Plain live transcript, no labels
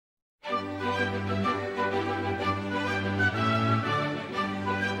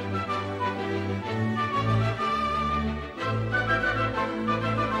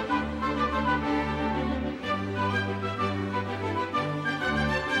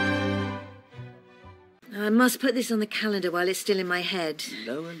I must put this on the calendar while it's still in my head.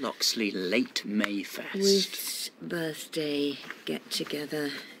 Lower Loxley Late Mayfest. Ruth's birthday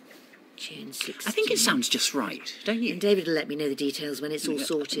get-together, June 16th. I think it sounds just right, don't you? And David will let me know the details when it's all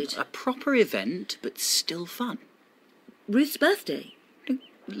sorted. A proper event, but still fun. Ruth's birthday?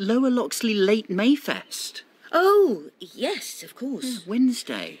 Lower Loxley Late Mayfest. Oh, yes, of course. Yeah,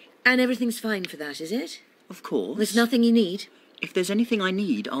 Wednesday. And everything's fine for that, is it? Of course. There's nothing you need? If there's anything I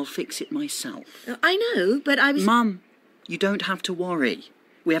need, I'll fix it myself. I know, but I was... Mum, you don't have to worry.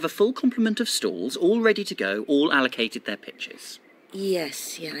 We have a full complement of stalls, all ready to go, all allocated their pitches.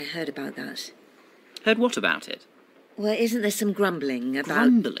 Yes, yeah, I heard about that. Heard what about it? Well, isn't there some grumbling about...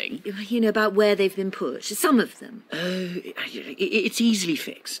 Grumbling? You know, about where they've been put. Some of them. Oh, it's easily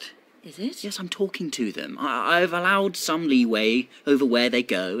fixed. Is it? Yes, I'm talking to them. I've allowed some leeway over where they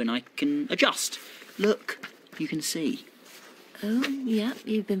go, and I can adjust. Look, you can see. Oh, yeah,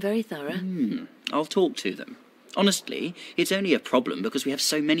 you've been very thorough. I'll talk to them. Honestly, it's only a problem because we have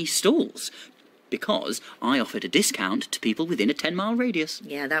so many stalls. Because I offered a discount to people within a 10-mile radius.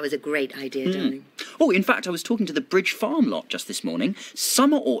 Yeah, that was a great idea, darling. Oh, in fact, I was talking to the Bridge Farm lot just this morning.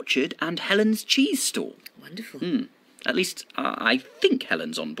 Summer Orchard and Helen's cheese stall. Wonderful. At least, I think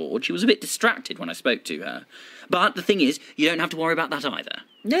Helen's on board. She was a bit distracted when I spoke to her. But the thing is, you don't have to worry about that either.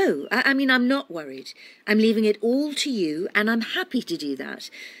 No, I mean, I'm not worried. I'm leaving it all to you, and I'm happy to do that.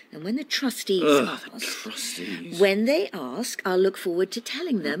 And when the trustees ask... The trustees. When they ask, I'll look forward to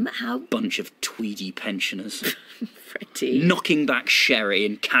telling them how... Bunch of tweedy pensioners. Freddie. Knocking back sherry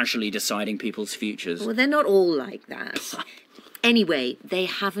and casually deciding people's futures. Well, they're not all like that. Anyway, they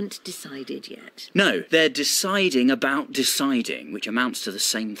haven't decided yet. No, they're deciding about deciding, which amounts to the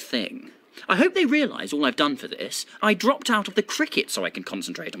same thing. I hope they realise all I've done for this. I dropped out of the cricket so I can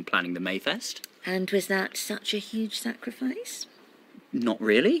concentrate on planning the Mayfest. And was that such a huge sacrifice? Not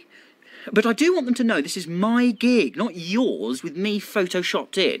really. But I do want them to know this is my gig, not yours, with me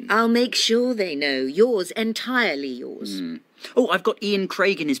photoshopped in. I'll make sure they know. Yours, entirely yours. Oh, I've got Ian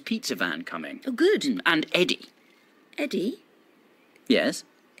Craig in his pizza van coming. Oh, good. And Eddie. Eddie? Yes?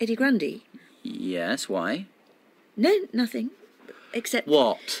 Eddie Grundy? Yes, why? No, nothing. Except...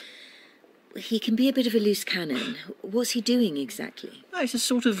 What? He can be a bit of a loose cannon. What's he doing exactly? Oh, it's a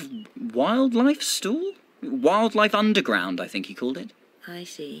sort of wildlife stall? Wildlife Underground, I think he called it. I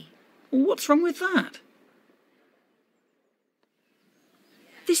see. What's wrong with that?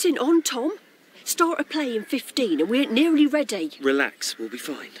 This ain't on, Tom. Start a play in 15 and we ain't nearly ready. Relax, we'll be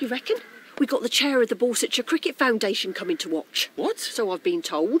fine. You reckon? We got the chair of the Borsetshire Cricket Foundation coming to watch. What? So I've been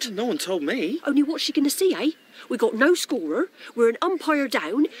told. No one told me. Only what's she going to see, eh? We got no scorer, we're an umpire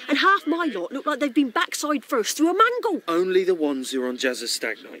down, and half my lot look like they've been backside first through a mangle. Only the ones who are on Jazz's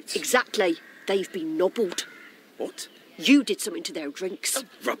stag night. Exactly. They've been nobbled. What? You did something to their drinks. Oh,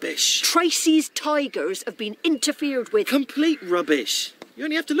 rubbish. Tracy's Tigers have been interfered with. Complete rubbish. You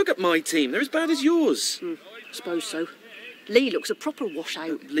only have to look at my team. They're as bad as yours. Suppose so. Lee looks a proper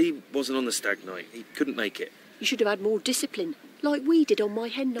washout. Lee wasn't on the stag night. He couldn't make it. You should have had more discipline, like we did on my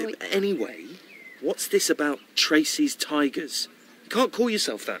hen night. Anyway, what's this about Tracy's Tigers? You can't call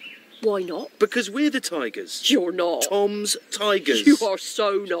yourself that. Why not? Because we're the Tigers. You're not. Tom's Tigers. You are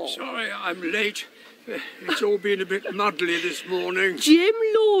so not. Sorry, I'm late. It's all been a bit muddly this morning. Jim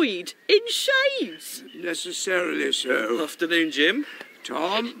Lloyd, in shades. Necessarily so. Afternoon, Jim.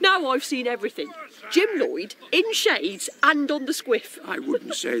 Tom? Now I've seen everything. Jim Lloyd, in shades and on the squiff. I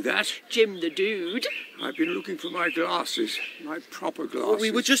wouldn't say that. Jim the dude. I've been looking for my glasses, my proper glasses. Well,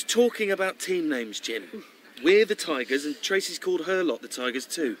 we were just talking about team names, Jim. We're the Tigers, and Tracy's called her lot the Tigers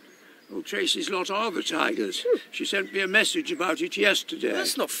too. Oh, Tracy's lot are the Tigers. She sent me a message about it yesterday.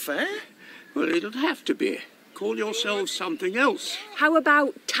 That's not fair. Well, it'll have to be. Call yourselves something else. How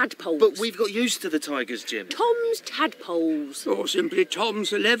about tadpoles? But we've got used to the Tigers, Jim. Tom's tadpoles. Or simply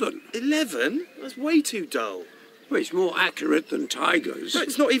Tom's 11. 11? That's way too dull. Well, it's more accurate than Tigers. No,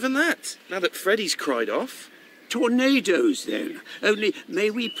 it's not even that. Now that Freddie's cried off. Tornadoes, then. Only, may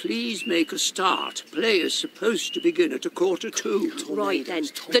we please make a start? Play is supposed to begin at 1:45. Right then.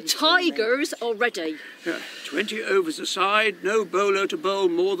 The Tigers are ready. 20 overs a side, no bowler to bowl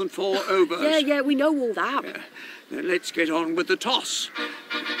more than 4 overs. Yeah, we know all that. Then let's get on with the toss.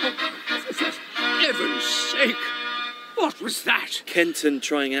 For heaven's sake! What was that? Kenton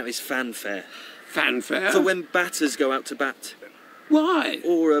trying out his fanfare. Fanfare? For when batters go out to bat. Why?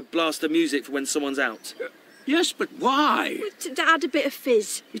 Or a blast of music for when someone's out. Yes, but why? To add a bit of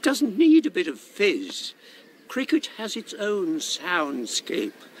fizz. It doesn't need a bit of fizz. Cricket has its own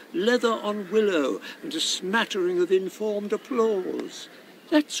soundscape. Leather on willow and a smattering of informed applause.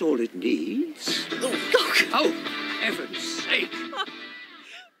 That's all it needs. Oh, heaven's sake.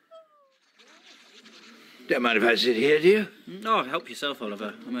 Don't mind if I sit here, do you? Oh, help yourself,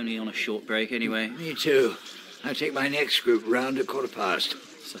 Oliver. I'm only on a short break anyway. Me too. I take my next group round at past.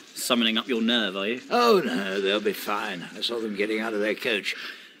 So, summoning up your nerve, are you? Oh, no, they'll be fine. I saw them getting out of their coach.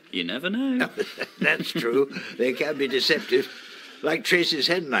 You never know. That's true. They can be deceptive. Like Tracy's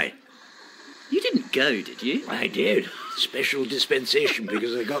hen night. You didn't go, did you? I did. Special dispensation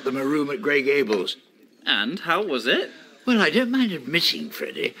because I got them a room at Grey Gables. And how was it? Well, I don't mind admitting,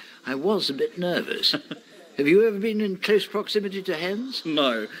 Freddie, I was a bit nervous. Have you ever been in close proximity to hens?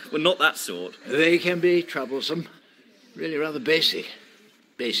 No, well, not that sort. They can be troublesome. Really rather basic.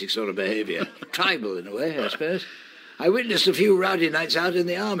 Basic sort of behaviour. Tribal in a way, I suppose. I witnessed a few rowdy nights out in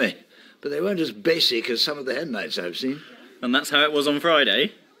the army, but they weren't as basic as some of the hen nights I've seen. And that's how it was on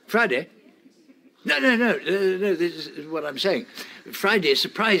Friday? Friday? No, this is what I'm saying. Friday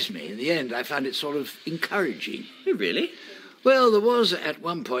surprised me. In the end, I found it sort of encouraging. Oh, really? Well, there was at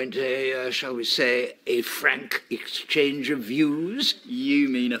one point shall we say, a frank exchange of views. You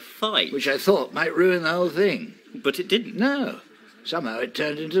mean a fight? Which I thought might ruin the whole thing. But it didn't. No. Somehow it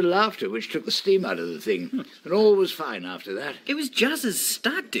turned into laughter, which took the steam out of the thing. And all was fine after that. It was Jazz's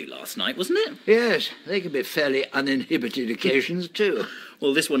stag do last night, wasn't it? Yes, they can be fairly uninhibited occasions, too.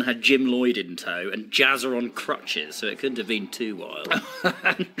 Well, this one had Jim Lloyd in tow and Jazzer on crutches, so it couldn't have been too wild.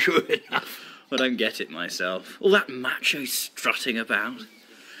 True enough. I don't get it myself. All that macho strutting about.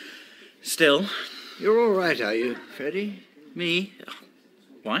 Still... You're all right, are you, Freddie? Me?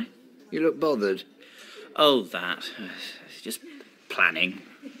 Why? You look bothered. Oh, that. Just planning.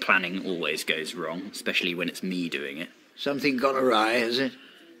 Planning always goes wrong, especially when it's me doing it. Something gone awry, has it?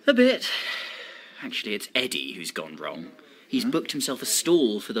 A bit. Actually, it's Eddie who's gone wrong. He's booked himself a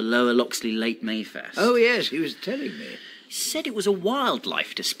stall for the Lower Loxley Late Mayfest. Oh, yes, he was telling me. He said it was a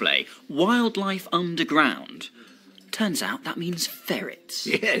wildlife display. Wildlife underground. Turns out that means ferrets.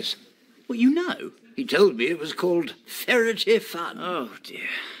 Yes. Well, you know. He told me it was called Ferrety Fun. Oh, dear.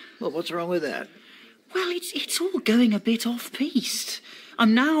 Well, what's wrong with that? Well, it's all going a bit off-piste.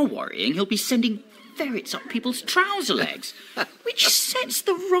 I'm now worrying he'll be sending ferrets up people's trouser legs, which sets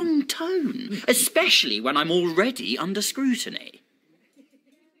the wrong tone, especially when I'm already under scrutiny.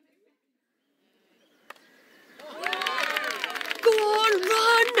 Go on,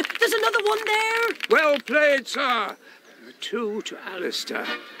 run! There's another one there! Well played, sir. 2 to Alistair.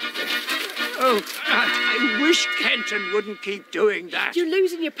 Oh, I wish Kenton wouldn't keep doing that. You're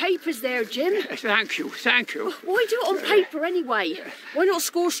losing your papers there, Jim. Thank you. Why do it on paper anyway? Why not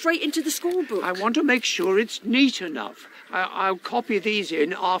score straight into the scorebook? I want to make sure it's neat enough. I'll copy these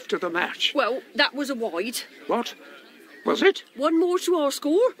in after the match. Well, that was a wide. What? Was it? One more to our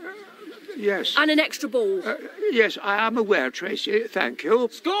score. Yes. And an extra ball. Yes, I am aware, Tracy. Thank you.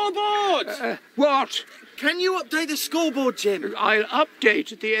 Scoreboard! What? Can you update the scoreboard, Jim? I'll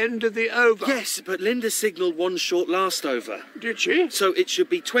update at the end of the over. Yes, but Linda signalled one short last over. Did she? So it should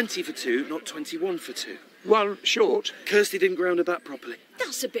be 20 for 2, not 21 for 2. One short. Kirsty didn't ground a bat properly.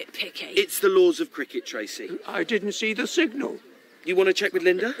 That's a bit picky. It's the laws of cricket, Tracy. I didn't see the signal. You want to check with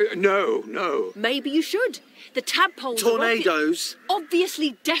Linda? No. Maybe you should. The tadpoles Tornadoes. are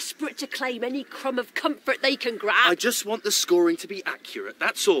obviously desperate to claim any crumb of comfort they can grab. I just want the scoring to be accurate,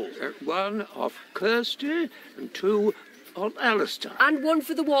 that's all. 1 off Kirsty and 2 on Alistair. And 1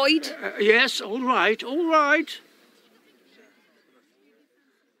 for the wide. Yes, all right.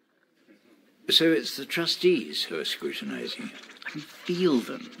 So it's the trustees who are scrutinising. I can feel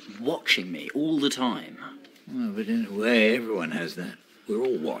them watching me all the time. Well, but in a way, everyone has that. We're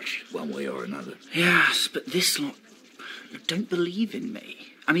all watched, one way or another. Yes, but this lot don't believe in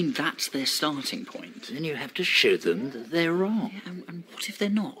me. I mean, that's their starting point. Then you have to show them that they're wrong. Yeah, and what if they're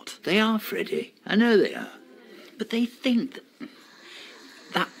not? They are, Freddie. I know they are. But they think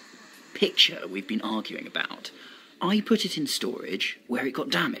that picture we've been arguing about, I put it in storage where it got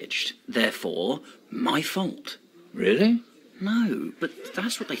damaged. Therefore, my fault. Really? No, but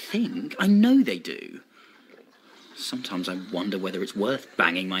that's what they think. I know they do. Sometimes I wonder whether it's worth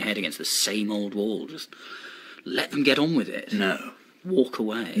banging my head against the same old wall. Just let them get on with it. No. Walk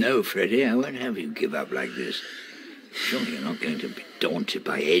away. No, Freddie, I won't have you give up like this. Surely you're not going to be daunted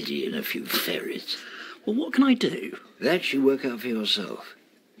by Eddie and a few ferrets. Well, what can I do? That you work out for yourself.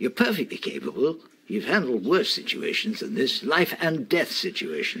 You're perfectly capable. You've handled worse situations than this, life and death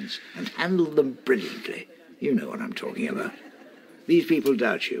situations, and handled them brilliantly. You know what I'm talking about. These people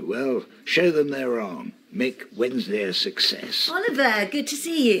doubt you. Well, show them they're wrong. make Wednesday a success. Oliver, good to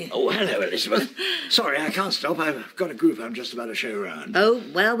see you. Oh, hello, Elizabeth. Sorry, I can't stop. I've got a group I'm just about to show around. Oh,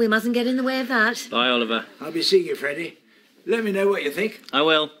 well, we mustn't get in the way of that. Bye, Oliver. I'll be seeing you, Freddie. Let me know what you think. I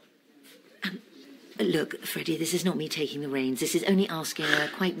will. Look, Freddie, this is not me taking the reins. This is only asking a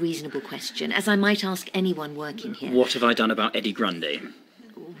quite reasonable question, as I might ask anyone working here. What have I done about Eddie Grundy?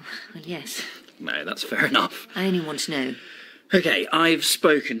 Well, yes. No, that's fair enough. I only want to know. Okay, I've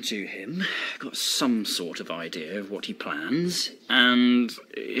spoken to him, got some sort of idea of what he plans, and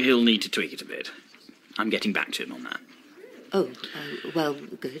he'll need to tweak it a bit. I'm getting back to him on that. Oh, well,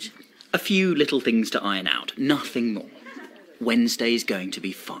 good. A few little things to iron out, nothing more. Wednesday's going to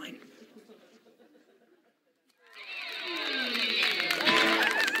be fine.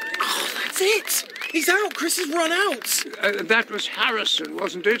 That's it! He's out! Chris has run out! That was Harrison,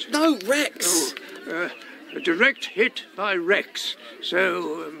 wasn't it? No, Rex! A direct hit by Rex.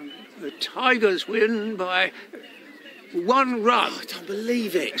 So, the Tigers win by 1 run. I don't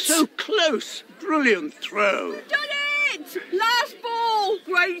believe it. So close. Brilliant throw. Done it! Last ball!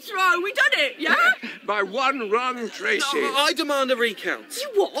 Great throw. We done it, yeah? By 1 run, Tracy. No, I demand a recount.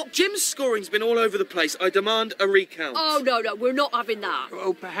 You what? Jim's scoring's been all over the place. I demand a recount. Oh, no, we're not having that.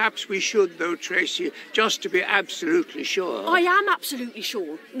 Oh, perhaps we should, though, Tracy, just to be absolutely sure. I am absolutely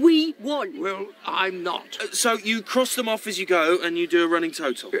sure. We won. Well, I'm not. So you cross them off as you go and you do a running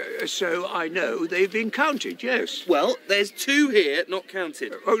total? So I know they've been counted, yes. Well, there's 2 here, not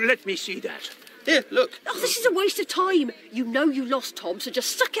counted. Oh, let me see that. Here, look. Oh, this is a waste of time. You know you lost, Tom, so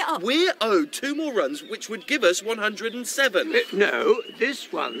just suck it up. We're owed 2 more runs, which would give us 107. No,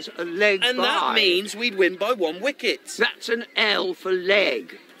 this one's a leg And by. that means we'd win by 1 wicket. That's an L for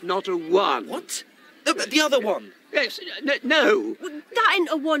leg, not a 1. What? The other one. Yes, no. That ain't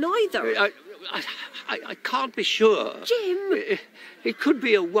a one either. I can't be sure. Jim. It could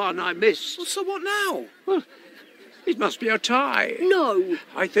be a 1 I missed. Well, so what now? Well, it must be a tie. No.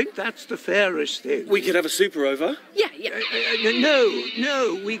 I think that's the fairest thing. We could have a super over. Yeah.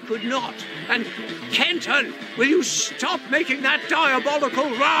 No, we could not. And Kenton, will you stop making that diabolical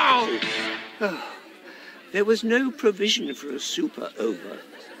row? Oh, there was no provision for a super over.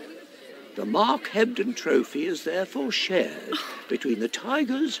 The Mark Hebden Trophy is therefore shared between the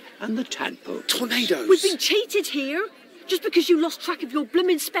Tigers and the Tadpoles. Tornadoes. We've been cheated here. Just because you lost track of your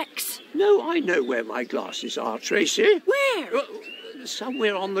blooming specs. No, I know where my glasses are, Tracy. Where?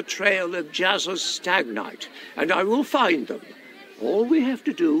 Somewhere on the trail of Jazz's Stagnite, and I will find them. All we have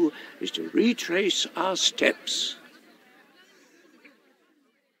to do is to retrace our steps.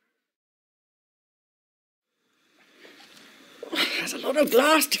 There's a lot of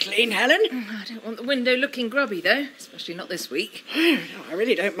glass to clean, Helen. I don't want the window looking grubby, though, especially not this week. No, I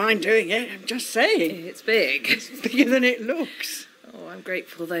really don't mind doing it. I'm just saying. It's big. It's bigger than it looks. Oh, I'm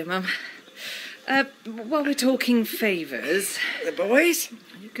grateful, though, Mum. While we're talking favours... The boys?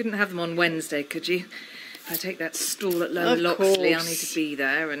 You couldn't have them on Wednesday, could you? If I take that stall at Lower Of Loxley, I'll course. need to be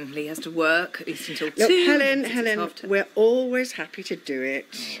there, and Lee has to work, at least until 2. Look, since it's Helen, half term. we're always happy to do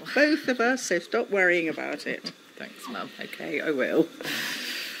it. Both of us, so stop worrying about it. Thanks, Mum. OK, I will.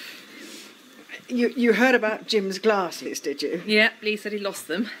 You heard about Jim's glasses, did you? Yeah, Lee said he lost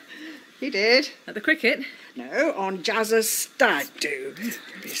them. He did. At the cricket? No, on Jazz's stag do.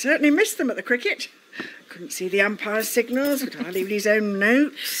 He certainly missed them at the cricket. Couldn't see the umpire's signals, would hardly read his own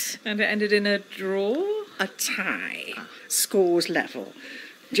notes. And it ended in a draw? A tie. Scores level.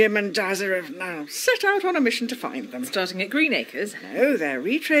 Jim and Jazza have now set out on a mission to find them. Starting at Greenacres? No, they're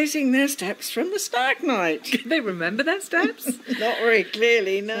retracing their steps from the stag night. They remember their steps? Not very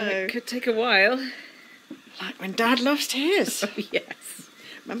clearly, no. It could take a while. Like when Dad lost his. Oh, yes.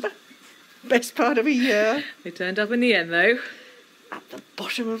 Remember? Best part of a year. They turned up in the end, though. At the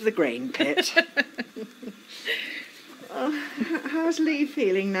bottom of the grain pit. How's Lee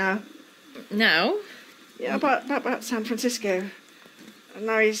feeling now? Now? Yeah, about San Francisco.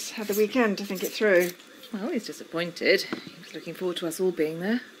 Now he's had the weekend to think it through. Well, he's disappointed. He was looking forward to us all being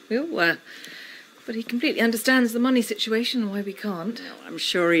there. We all were. But he completely understands the money situation and why we can't. Oh, I'm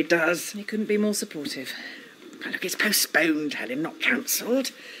sure he does. He couldn't be more supportive. But look, it's postponed, Helen, not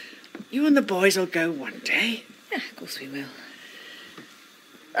cancelled. You and the boys will go one day. Yeah, of course we will.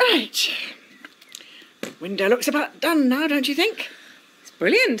 Right. Window looks about done now, don't you think? It's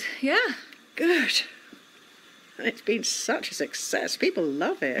brilliant, yeah. Good. And it's been such a success. People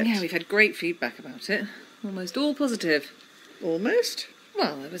love it. Yeah, we've had great feedback about it. Almost all positive. Almost?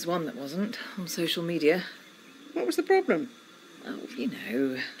 Well, there was one that wasn't, on social media. What was the problem? Oh, you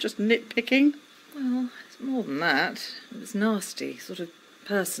know. Just nitpicking? Well, it's more than that. It was nasty, sort of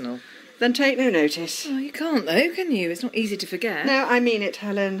personal. Then take no notice. Oh, you can't though, can you? It's not easy to forget. No, I mean it,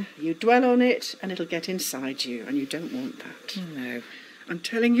 Helen. You dwell on it and it'll get inside you, and you don't want that. Oh, no. I'm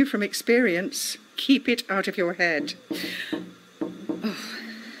telling you from experience, keep it out of your head. Oh,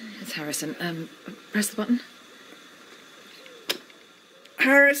 it's Harrison. Press the button.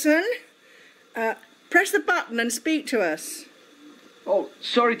 Harrison, press the button and speak to us. Oh,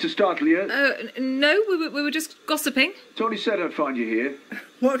 sorry to startle you. No, we were just gossiping. Tony said I'd find you here.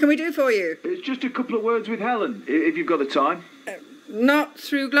 What can we do for you? It's just a couple of words with Helen, if you've got the time. Not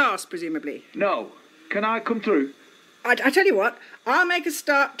through glass, presumably. No. Can I come through? I tell you what, I'll make a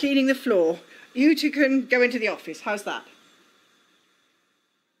start cleaning the floor. You two can go into the office. How's that?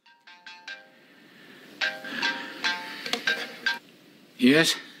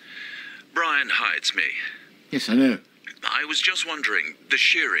 Yes? Brian, hi, it's me. Yes, I know. I was just wondering, the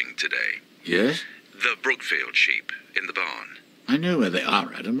shearing today. Yes? The Brookfield sheep in the barn. I know where they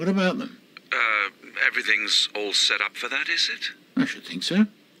are, Adam. What about them? Everything's all set up for that, is it? I should think so.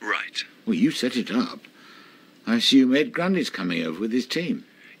 Right. Well, you set it up. I assume Ed Grundy's coming over with his team.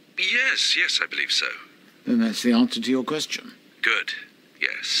 Yes, I believe so. Then that's the answer to your question. Good,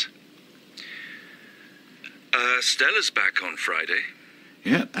 yes. Stella's back on Friday.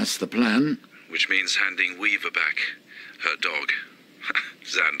 Yeah, that's the plan. Which means handing Weaver back, her dog.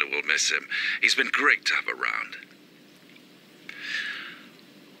 Xander will miss him. He's been great to have around.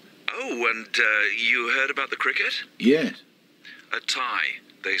 Oh, and you heard about the cricket? Yes. A tie.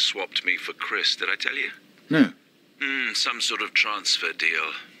 They swapped me for Chris, did I tell you? No. Some sort of transfer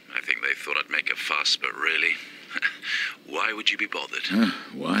deal. I think they thought I'd make a fuss, but really, why would you be bothered?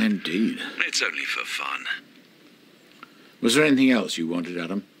 Why indeed? It's only for fun. Was there anything else you wanted,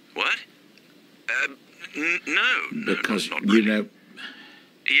 Adam? What? No. Because, not really. you know...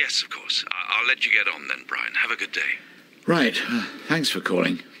 Yes, of course. I'll let you get on then, Brian. Have a good day. Right. Thanks for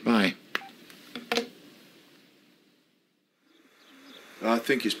calling. Bye. I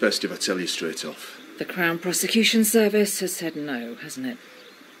think it's best if I tell you straight off. The Crown Prosecution Service has said no, hasn't it?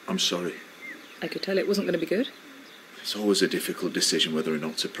 I'm sorry. I could tell it wasn't going to be good. It's always a difficult decision whether or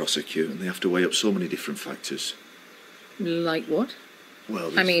not to prosecute, and they have to weigh up so many different factors. Like what?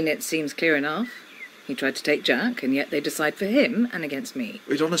 Well, I mean, it seems clear enough. He tried to take Jack, and yet they decide for him and against me.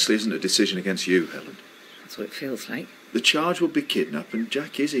 it honestly isn't a decision against you, Helen. That's what it feels like. The charge would be kidnap, and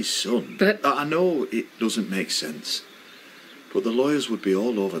Jack is his son. But... I know it doesn't make sense, but the lawyers would be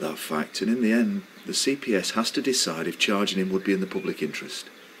all over that fact, and in the end, the CPS has to decide if charging him would be in the public interest.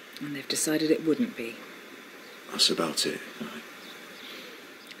 And they've decided it wouldn't be. That's about it.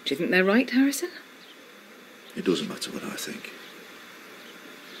 Do you think they're right, Harrison? It doesn't matter what I think.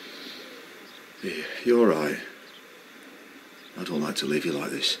 Yeah, you're right. I don't like to leave you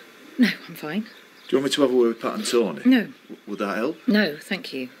like this. No, I'm fine. Do you want me to have a word with Pat and Tony? No. Would that help? No,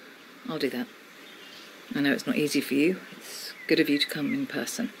 thank you. I'll do that. I know it's not easy for you. It's good of you to come in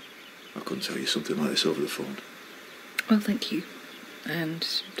person. I couldn't tell you something like this over the phone. Well, thank you. And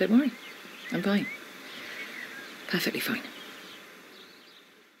don't worry. I'm fine. Perfectly fine.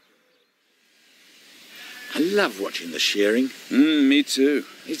 I love watching the shearing. Me too.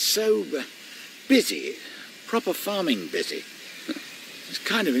 It's so busy. Proper farming busy. It's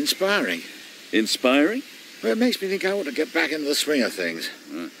kind of inspiring. Inspiring? Well, it makes me think I ought to get back into the swing of things.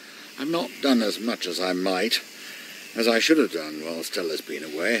 I've not done as much as I might, as I should have done while Stella's been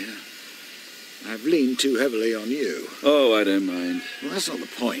away. I've leaned too heavily on you. Oh, I don't mind. Well, that's not the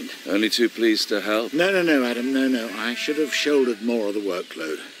point. Only too pleased to help. No, Adam, no. I should have shouldered more of the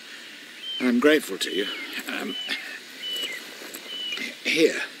workload. I'm grateful to you.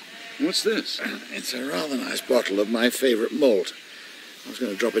 Here. What's this? It's a rather nice bottle of my favourite malt. I was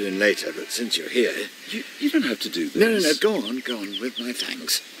going to drop it in later, but since you're here... You don't have to do this. No, go on with my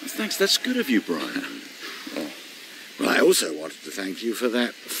thanks. Thanks, that's good of you, Brian. Well, I also wanted to thank you for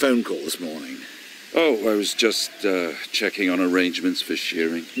that phone call this morning. Oh, I was just checking on arrangements for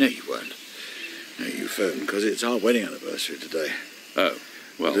shearing. No, you weren't. No, you phoned because it's our wedding anniversary today. Oh,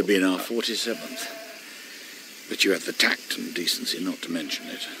 well... It would have been our 47th. But you had the tact and decency not to mention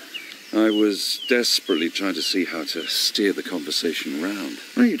it. I was desperately trying to see how to steer the conversation round.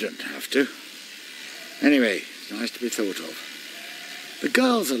 Well, you don't have to. Anyway, it's nice to be thought of. The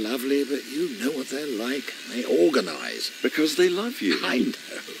girls are lovely, but you know what they're like. They organise. Because they love you. I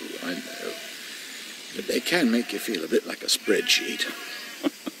know. But they can make you feel a bit like a spreadsheet.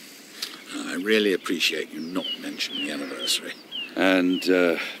 I really appreciate you not mentioning the anniversary. And,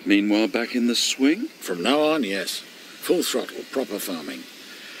 meanwhile, back in the swing? From now on, yes. Full throttle, proper farming.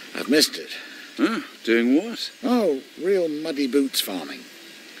 I've missed it. Oh, doing what? Oh, real muddy boots farming.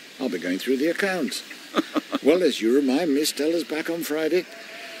 I'll be going through the accounts. Well, as you remind me, Stella's back on Friday.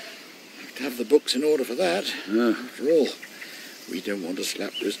 to have the books in order for that. After all, we don't want to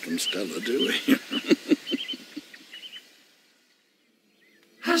slap wrist from Stella, do we?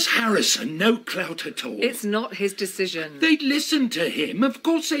 Has Harrison no clout at all? It's not his decision. They'd listen to him. Of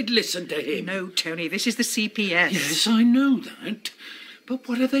course they'd listen to him. No, Tony, this is the CPS. Yes, I know that. But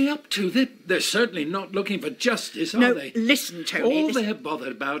what are they up to? They're certainly not looking for justice, are they? No, listen, Tony. All they're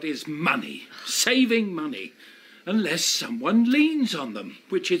bothered about is money. Saving money. Unless someone leans on them,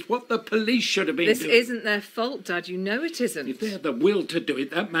 which is what the police should have been doing. This isn't their fault, Dad. You know it isn't. If they had the will to do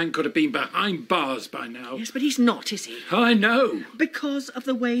it, that man could have been behind bars by now. Yes, but he's not, is he? I know. Because of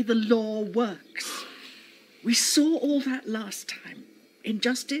the way the law works. We saw all that last time.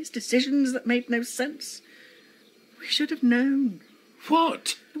 Injustice, decisions that made no sense. We should have known.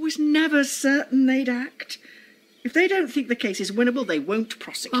 What? It was never certain they'd act. If they don't think the case is winnable, they won't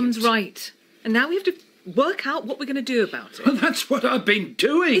prosecute. Mum's right. And now we have to work out what we're going to do about it. Well, that's what I've been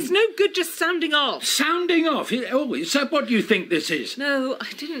doing. It's no good just sounding off. Sounding off? Oh, is that what you think this is? No,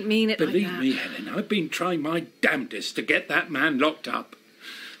 I didn't mean it Believe like that. me, Helen, I've been trying my damnedest to get that man locked up.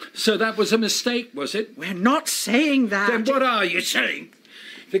 So that was a mistake, was it? We're not saying that. Then what are you saying?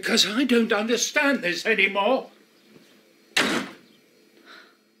 Because I don't understand this anymore.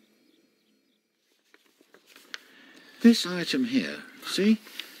 This item here, see?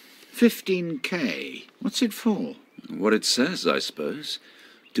 15k. What's it for? What it says, I suppose.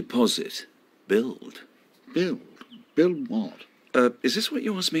 Deposit. Build. Build? Build what? Is this what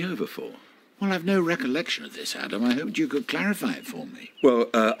you asked me over for? Well, I've no recollection of this, Adam. I hoped you could clarify it for me. Well,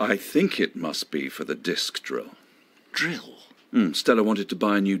 I think it must be for the disc drill. Drill? Stella wanted to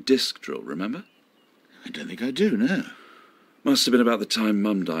buy a new disc drill, remember? I don't think I do, no. Must have been about the time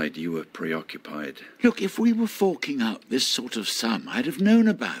Mum died. You were preoccupied. Look, if we were forking out this sort of sum, I'd have known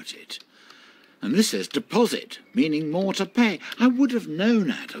about it. And this says deposit, meaning more to pay. I would have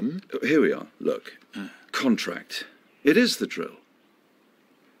known, Adam. Here we are. Look. Contract. It is the drill.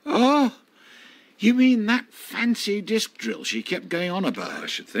 Oh, you mean that fancy disc drill she kept going on about? I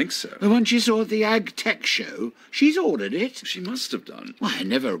should think so. The one she saw at the Ag Tech show? She's ordered it. She must have done. Well, I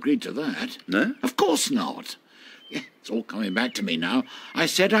never agreed to that. No? Of course not. It's all coming back to me now. I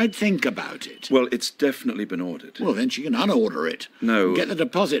said I'd think about it. Well, it's definitely been ordered. Well, then she can unorder it. No. Get the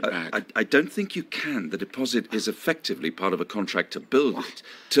deposit back. I don't think you can. The deposit is effectively part of a contract to build it,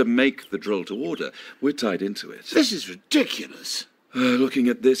 to make the drill to order. We're tied into it. This is ridiculous. Looking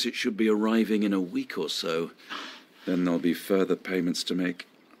at this, it should be arriving in a week or so. Then there'll be further payments to make.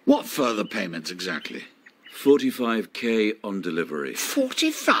 What further payments exactly? 45k on delivery.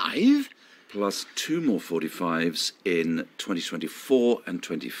 45? Plus 2 more 45s in 2024 and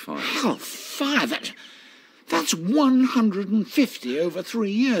 25. Hellfire, that's 150 over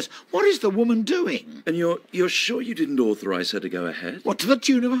 3 years. What is the woman doing? And you're sure you didn't authorise her to go ahead? What, to the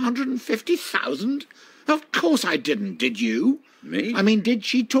tune of 150,000? Of course I didn't, did you? Me? I mean, did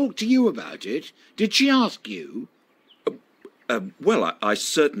she talk to you about it? Did she ask you? Well, I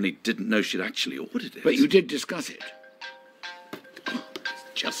certainly didn't know she'd actually ordered it. But you did discuss it. Oh,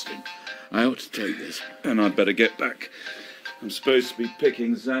 Justin, I ought to take this. And I'd better get back. I'm supposed to be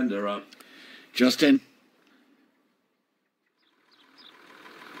picking Xander up. Justin?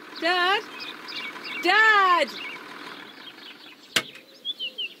 Dad? Dad!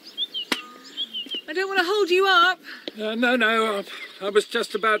 I don't want to hold you up. No. I was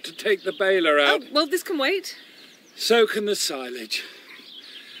just about to take the baler out. Oh, well, this can wait. So can the silage.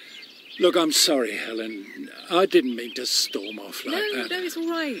 Look, I'm sorry, Helen. I didn't mean to storm off like that. No, it's all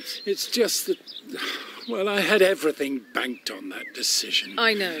right. It's just that, well, I had everything banked on that decision.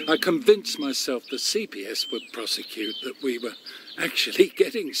 I know. I convinced myself the CPS would prosecute, that we were actually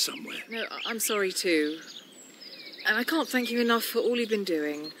getting somewhere. No, I'm sorry too. And I can't thank you enough for all you've been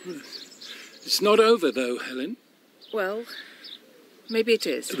doing. It's not over, though, Helen. Well, maybe it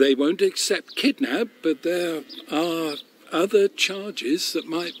is. They won't accept kidnap, but there are other charges that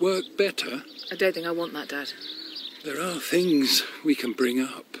might work better. I don't think I want that, Dad. There are things we can bring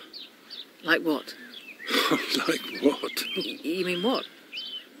up. Like what? Like what? You mean what?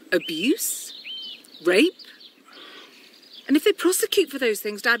 Abuse? Rape? And if they prosecute for those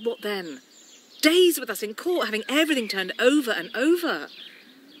things, Dad, what then? Days with us in court, having everything turned over and over.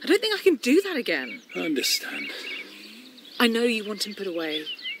 I don't think I can do that again. I understand. I know you want him put away.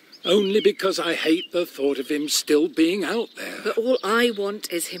 Only because I hate the thought of him still being out there. But all I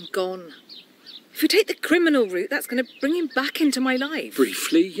want is him gone. If we take the criminal route, that's going to bring him back into my life.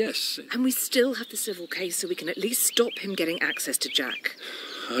 Briefly, yes. And we still have the civil case, so we can at least stop him getting access to Jack.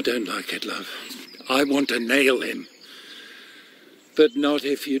 I don't like it, love. I want to nail him. But not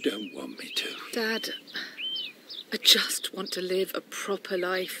if you don't want me to. Dad, I just want to live a proper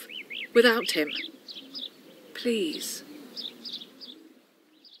life. Without him. Please.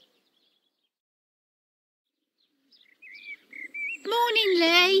 Morning,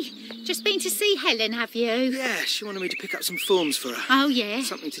 Lee. Just been to see Helen, have you? Yeah, she wanted me to pick up some forms for her. Oh, yeah?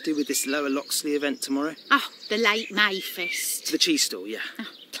 Something to do with this Lower Loxley event tomorrow. Oh, the late Mayfest. The cheese stall, yeah. Oh,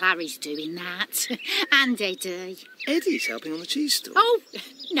 Clary's doing that. And Eddie. Eddie's helping on the cheese stall. Oh,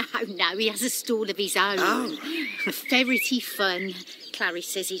 no, he has a stall of his own. Oh. Ferrety fun. Clary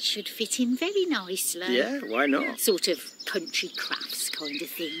says it should fit in very nicely. Yeah, why not? Sort of country crafts kind of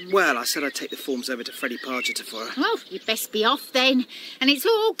thing. Well, I said I'd take the forms over to Freddie Pargeter for her. Well, you'd best be off then. And it's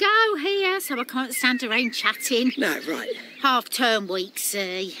all go here, so I can't stand around chatting. No, right. Half-term week,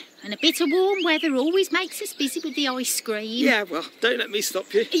 see. And a bit of warm weather always makes us busy with the ice cream. Yeah, well, don't let me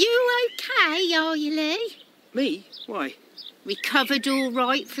stop you. Are you okay, are you, Lee? Me? Why? Recovered all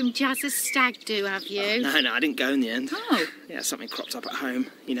right from Jazz's stag do, have you? No, I didn't go in the end. Oh. Yeah, something cropped up at home.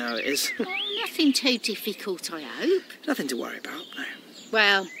 You know how it is. Oh, nothing too difficult, I hope. Nothing to worry about, no.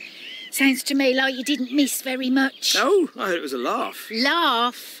 Well, sounds to me like you didn't miss very much. No, I heard it was a laugh.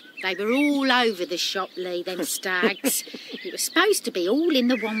 Laugh? They were all over the shop, Lee, them stags. It was supposed to be all in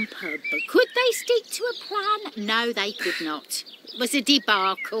the one pub, but could they stick to a plan? No, they could not. It was a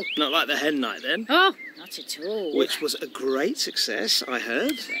debacle. Not like the hen night, then? Oh, not at all. Which was a great success, I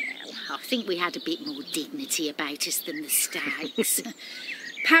heard. Well, I think we had a bit more dignity about us than the stags.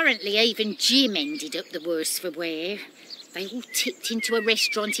 Apparently, even Jim ended up the worse for wear. They all tipped into a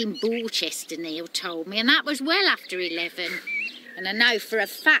restaurant in Borsetshire, Neil told me, and that was well after 11. And I know for a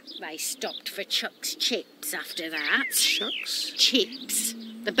fact they stopped for Chuck's chips after that. Chuck's? Chips.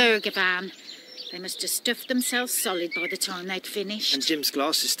 The burger van. They must have stuffed themselves solid by the time they'd finished. And Jim's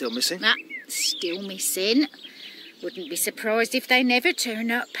glass is still missing. Still missing. Wouldn't be surprised if they never turn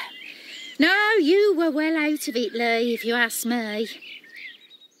up. No, you were well out of it, Lee, if you ask me.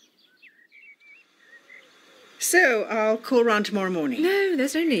 So, I'll call round tomorrow morning. No,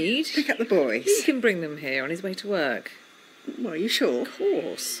 there's no need. Pick up the boys. He can bring them here on his way to work. Well, are you sure? Of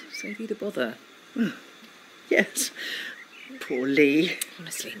course. Save you the bother. Yes. Poor Lee.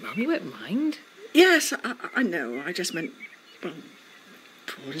 Honestly, Mum, you won't mind. Yes, I know. I just meant, well,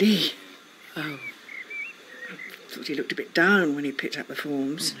 poor Lee. Oh. I thought he looked a bit down when he picked up the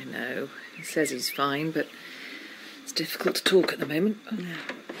forms. I know. He says he's fine, but it's difficult to talk at the moment.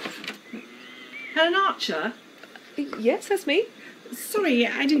 Helen Archer? Yes, that's me. Sorry,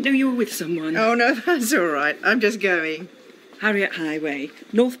 I didn't know you were with someone. Oh, no, that's all right. I'm just going. Harriet Highway,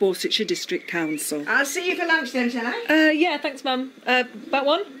 North Borsetshire District Council. I'll see you for lunch then, shall I? Yeah, thanks, Mum. About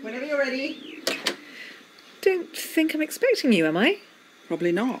one? Whenever you're ready. Don't think I'm expecting you, am I?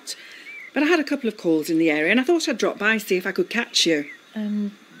 Probably not. But I had a couple of calls in the area and I thought I'd drop by, see if I could catch you.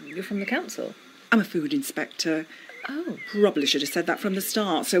 You're from the council? I'm a food inspector. Oh. Probably should have said that from the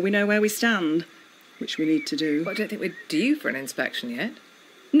start, so we know where we stand. Which we need to do. Well, I don't think we're due for an inspection yet.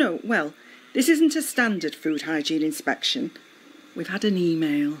 No, well, this isn't a standard food hygiene inspection. We've had an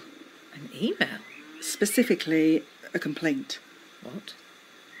email. An email? Specifically, a complaint. What?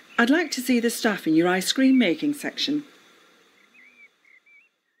 I'd like to see the staff in your ice cream making section.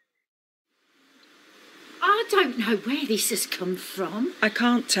 I don't know where this has come from. I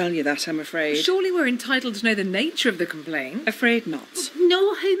can't tell you that, I'm afraid. Surely we're entitled to know the nature of the complaint. Afraid not.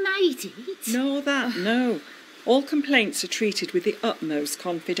 Nor who made it? No. All complaints are treated with the utmost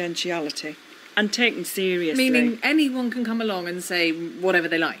confidentiality and taken seriously. Meaning anyone can come along and say whatever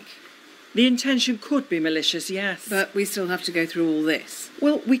they like? The intention could be malicious, yes. But we still have to go through all this.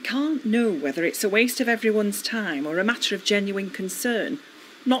 Well, we can't know whether it's a waste of everyone's time or a matter of genuine concern.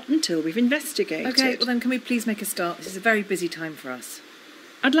 Not until we've investigated. OK, well then can we please make a start? This is a very busy time for us.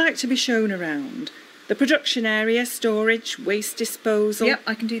 I'd like to be shown around. The production area, storage, waste disposal. Yep,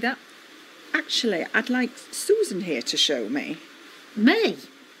 I can do that. Actually, I'd like Susan here to show me. Me?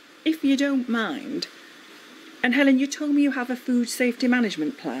 If you don't mind. And Helen, you told me you have a food safety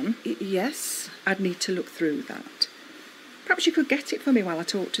management plan. Yes. I'd need to look through that. Perhaps you could get it for me while I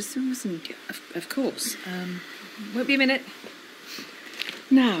talk to Susan. Yeah, of course. Won't be a minute.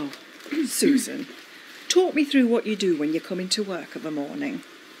 Now, Susan, talk me through what you do when you come into work of a morning.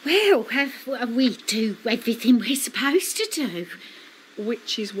 Well, we do everything we're supposed to do.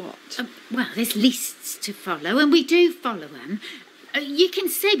 Which is what? Well, there's lists to follow, and we do follow them. You can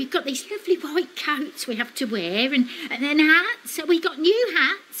see we've got these lovely white coats we have to wear, and then hats. So we got new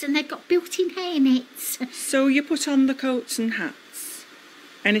hats, and they've got built-in hair nets. So you put on the coats and hats.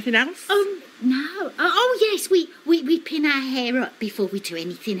 Anything else? No. Oh, yes, we pin our hair up before we do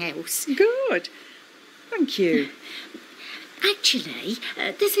anything else. Good. Thank you. Actually,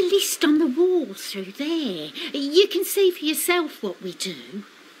 there's a list on the wall through there. You can see for yourself what we do.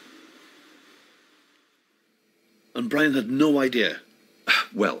 And Brian had no idea?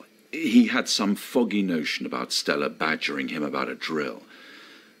 Well, he had some foggy notion about Stella badgering him about a drill.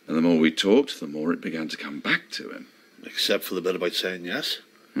 And the more we talked, the more it began to come back to him. Except for the bit about saying yes?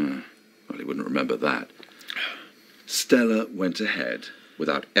 Well, he wouldn't remember that. Stella went ahead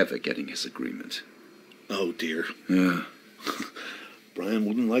without ever getting his agreement. Oh, dear. Yeah. Brian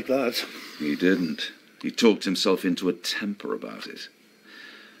wouldn't like that. He didn't. He talked himself into a temper about it.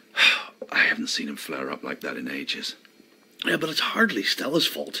 I haven't seen him flare up like that in ages. Yeah, but it's hardly Stella's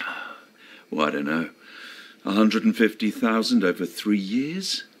fault. Well, I don't know. 150,000 over 3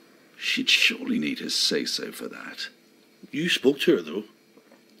 years? She'd surely need his say-so for that. You spoke to her, though.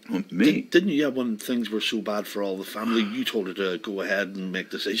 Well, me? Didn't you? Yeah, when things were so bad for all the family, you told her to go ahead and make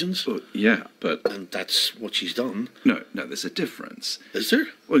decisions. Well, yeah, but... And that's what she's done. No, there's a difference. Is there?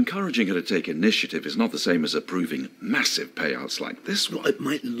 Well, encouraging her to take initiative is not the same as approving massive payouts like this one. Well, it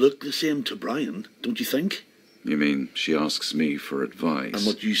might look the same to Brian, don't you think? You mean she asks me for advice? And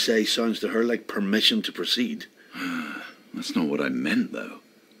what you say sounds to her like permission to proceed. That's not what I meant, though.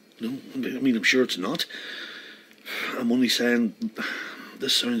 No, I mean, I'm sure it's not. I'm only saying...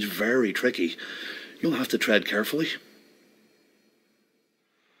 This sounds very tricky. You'll have to tread carefully.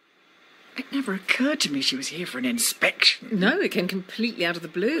 It never occurred to me she was here for an inspection. No, it came completely out of the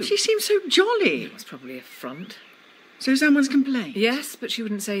blue. She seemed so jolly. It was probably a front. So someone's complained? Yes, but she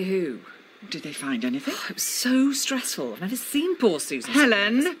wouldn't say who. Did they find anything? Oh, it was so stressful. I've never seen poor Susan.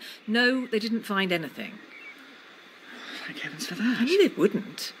 Helen? No, they didn't find anything. Thank heavens for that. I knew they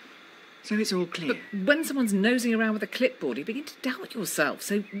wouldn't. So it's all clear? But when someone's nosing around with a clipboard, you begin to doubt yourself.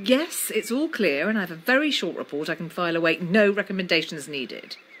 So, yes, it's all clear, and I have a very short report I can file away. No recommendations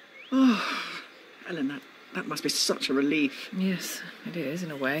needed. Oh, Helen, that must be such a relief. Yes, it is, in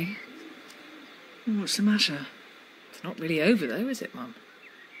a way. What's the matter? It's not really over, though, is it, Mum?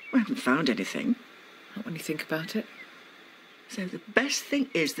 We haven't found anything. Not when you think about it. So the best thing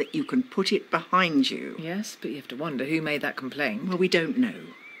is that you can put it behind you. Yes, but you have to wonder who made that complaint. Well, we don't know.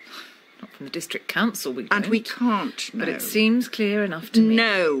 Not from the district council, we don't. And we can't know. But it seems clear enough to me.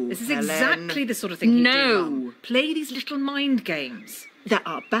 No, This is Helen. exactly the sort of thing you do, Mum. Play these little mind games. There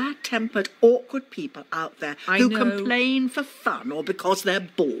are bad-tempered, awkward people out there who complain for fun or because they're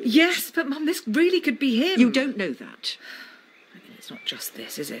bored. Yes, but Mum, this really could be him. You don't know that. I mean, it's not just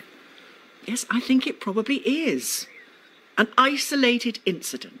this, is it? Yes, I think it probably is. An isolated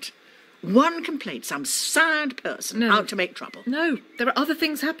incident. One complaint, some sad person out to make trouble. No, there are other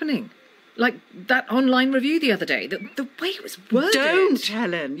things happening. Like that online review the other day, the way it was worded. Don't,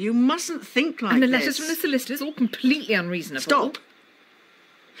 Helen. You mustn't think like this. And the letters from the solicitors, all completely unreasonable. Stop.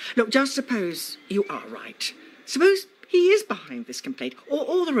 Look, just suppose you are right. Suppose he is behind this complaint,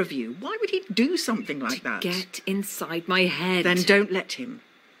 or the review. Why would he do something like that? Get inside my head. Then don't let him.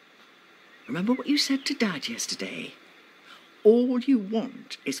 Remember what you said to Dad yesterday? All you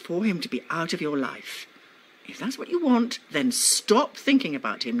want is for him to be out of your life. If that's what you want, then stop thinking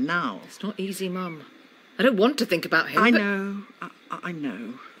about him now. It's not easy, Mum. I don't want to think about him. I know. I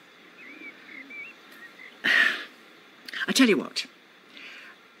know. I tell you what.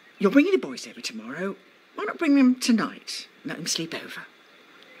 You're bringing the boys over tomorrow. Why not bring them tonight? Let them sleep over.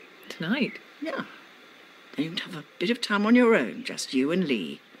 Tonight? Yeah. Then you can have a bit of time on your own, just you and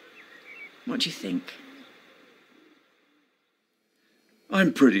Lee. What do you think?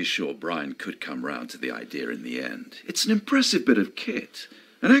 I'm pretty sure Brian could come round to the idea in the end. It's an impressive bit of kit.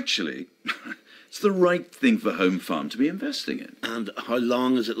 And actually, it's the right thing for Home Farm to be investing in. And how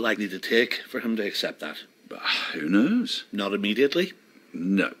long is it likely to take for him to accept that? Who knows? Not immediately?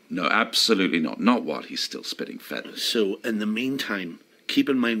 No, absolutely not. Not while he's still spitting feathers. So, in the meantime, keep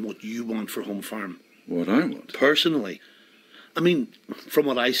in mind what you want for Home Farm. What I want? Personally. I mean, from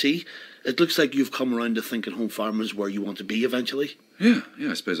what I see, it looks like you've come around to thinking Home Farm is where you want to be eventually. Yeah,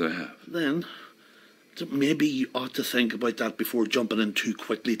 I suppose I have. Then, maybe you ought to think about that before jumping in too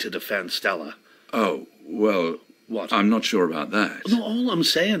quickly to defend Stella. Oh, well... What? I'm not sure about that. No, all I'm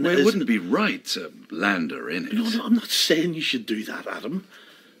saying is... It wouldn't be right to land her in it. No, I'm not saying you should do that, Adam.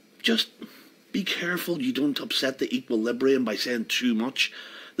 Just be careful you don't upset the equilibrium by saying too much.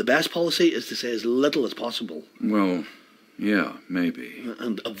 The best policy is to say as little as possible. Well, yeah, maybe.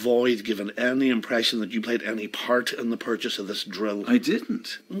 And avoid giving any impression that you played any part in the purchase of this drill. I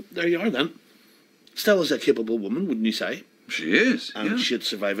didn't. There you are, then. Stella's a capable woman, wouldn't you say? She is, And she'd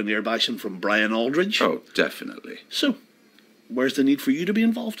survive an ear bashing from Brian Aldridge. Oh, definitely. So, where's the need for you to be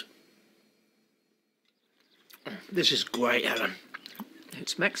involved? This is great, Helen.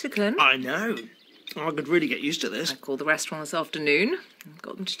 It's Mexican. I know. I could really get used to this. I called the restaurant this afternoon.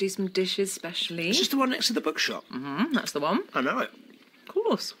 Got them to do some dishes specially. Is this the one next to the bookshop? Mm-hmm, that's the one. I know it. Of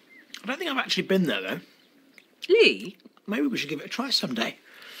course. I don't think I've actually been there, though. Lee? Maybe we should give it a try someday.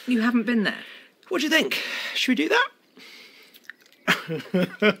 You haven't been there? What do you think? Should we do that?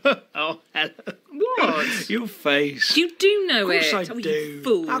 Oh, Helen. What? Your face. You do know it. it. Of course I do. You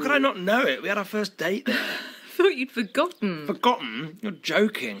fool. How could I not know it? We had our first date there. I thought you'd forgotten. Forgotten? You're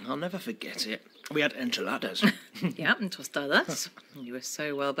joking. I'll never forget it. We had enchiladas. Yeah, and tostadas. You were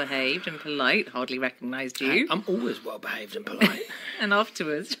so well behaved and polite, hardly recognised you. I'm always well behaved and polite. And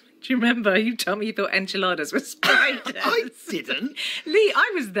afterwards, do you remember you told me you thought enchiladas were spiders? I didn't. Lee,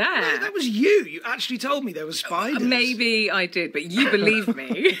 I was there. No, that was you. You actually told me there were spiders. Maybe I did, but you believed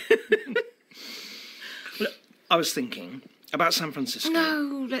me. Look, I was thinking about San Francisco.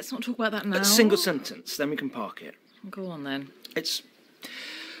 No, let's not talk about that now. A single sentence, then we can park it. Go on then.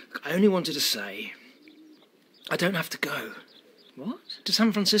 I only wanted to say, I don't have to go. What? To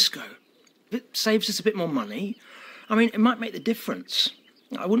San Francisco. If it saves us a bit more money, I mean, it might make the difference.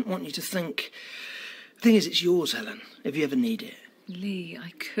 I wouldn't want you to think... The thing is, it's yours, Helen, if you ever need it. Lee,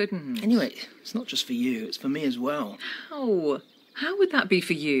 I couldn't. Anyway, it's not just for you, it's for me as well. How? How would that be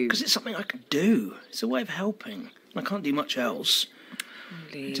for you? Because it's something I can do. It's a way of helping. I can't do much else.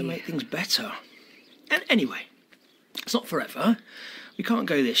 Lee. To make things better. And anyway, it's not forever. We can't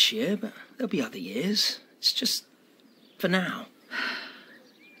go this year, but there'll be other years. It's just for now.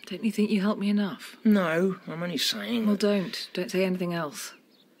 Don't you think you helped me enough? No, I'm only saying... Well, don't. Don't say anything else.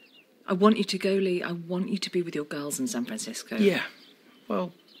 I want you to go, Lee. I want you to be with your girls in San Francisco. Yeah.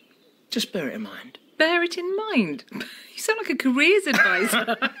 Well, just bear it in mind. Bear it in mind? You sound like a careers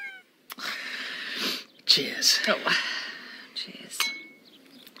advisor. Cheers. Oh, cheers.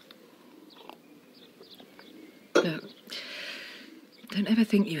 Look, don't ever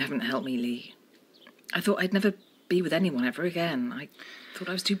think you haven't helped me, Lee. I thought I'd never be with anyone ever again. I thought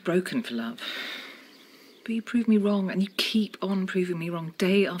I was too broken for love. But you proved me wrong, and you keep on proving me wrong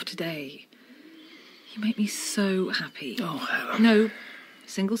day after day. You make me so happy. Oh, Helen. No,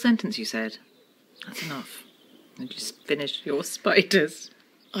 single sentence you said. That's enough. And just finish your spiders.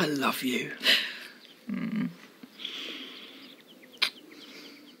 I love you.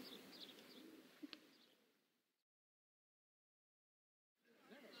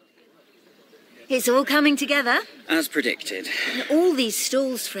 It's all coming together. As predicted. All these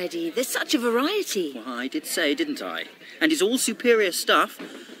stalls, Freddie. There's such a variety. Well, I did say, didn't I? And it's all superior stuff.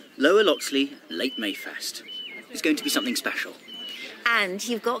 Lower Loxley, late Mayfest. It's going to be something special. And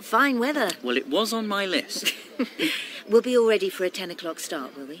you've got fine weather. Well, it was on my list. We'll be all ready for a 10 o'clock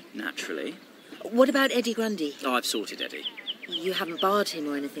start, will we? Naturally. What about Eddie Grundy? Oh, I've sorted Eddie. You haven't barred him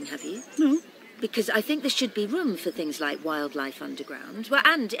or anything, have you? No. Because I think there should be room for things like Wildlife Underground. Well,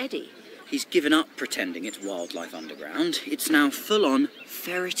 and Eddie. He's given up pretending it's Wildlife Underground. It's now full-on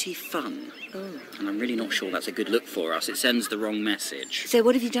ferrety fun. Oh. And I'm really not sure that's a good look for us. It sends the wrong message. So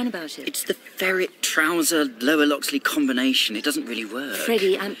what have you done about it? It's the ferret trouser Lower Loxley combination. It doesn't really work.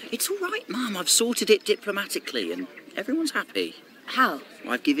 Freddie, It's all right, Mum. I've sorted it diplomatically and everyone's happy. How?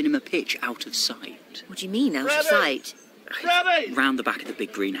 I've given him a pitch out of sight. What do you mean, out of sight? Freddie! Round the back of the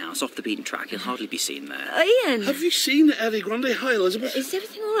big greenhouse, off the beaten track. He'll hardly be seen there. Ian! Have you seen Eddie Grundy? Hi, Elizabeth. Is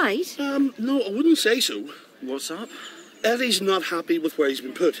everything all right? No, I wouldn't say so. What's up? Eddie's not happy with where he's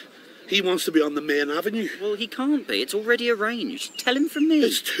been put. He wants to be on the main avenue. Well, he can't be. It's already arranged. Tell him from me.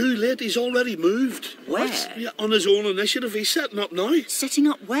 It's too late. He's already moved. Where? Yeah, on his own initiative. He's setting up now. Setting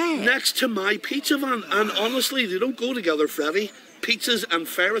up where? Next to my pizza van. And honestly, they don't go together, Freddie. Pizzas and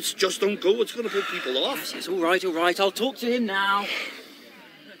ferrets just don't go. It's going to put people off. Yes, all right, all right. I'll talk to him now.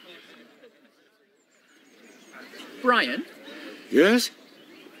 Brian? Yes?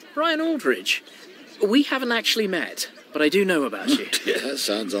 Brian Aldridge. We haven't actually met, but I do know about you. Yeah, that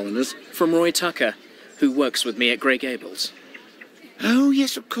sounds ominous. From Roy Tucker, who works with me at Grey Gables. Oh,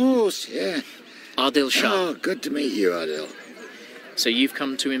 yes, of course, yeah. Ardil Shah. Oh, good to meet you, Ardil. So you've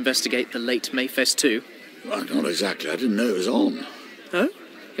come to investigate the late Mayfest too? Well, not exactly. I didn't know it was on. Oh?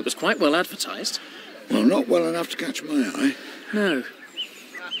 It was quite well advertised. Well, not well enough to catch my eye. No.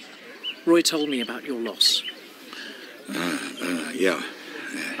 Roy told me about your loss. Yeah.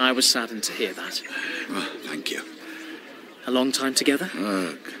 I was saddened to hear that. Well, thank you. A long time together?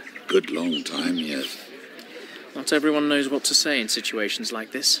 Good long time, yes. Not everyone knows what to say in situations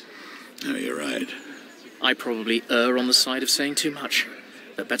like this. Oh, you're right. I probably err on the side of saying too much.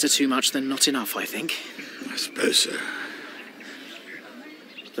 But better too much than not enough, I think. I suppose so.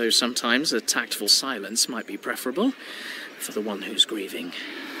 Though sometimes a tactful silence might be preferable for the one who's grieving.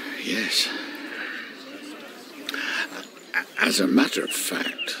 Yes. As a matter of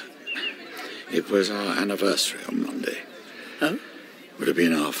fact, it was our anniversary on Monday. Oh? Would have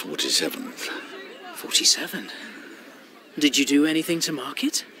been our 47th. 47? Did you do anything to mark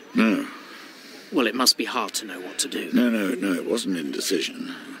it? No. Well, it must be hard to know what to do. No, it wasn't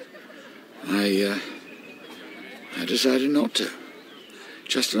indecision. I decided not to.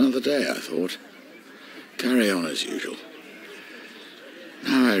 Just another day, I thought. Carry on as usual.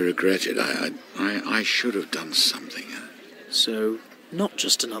 Now I regret it. I should have done something. So, not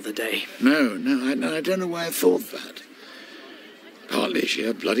just another day? No, I don't know why I thought that. Partly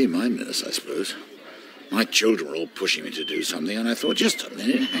sheer bloody mindedness, I suppose. My children were all pushing me to do something, and I thought, just a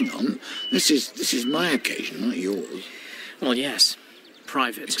minute, hang on. This is my occasion, not yours. Well, yes.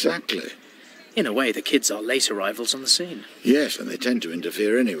 Private. Exactly. In a way, the kids are late arrivals on the scene. Yes, and they tend to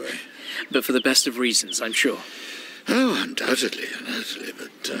interfere anyway. But for the best of reasons, I'm sure. Oh, undoubtedly,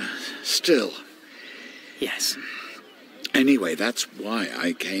 but still. Yes. Anyway, that's why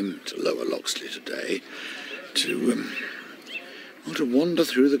I came to Lower Loxley today, to wander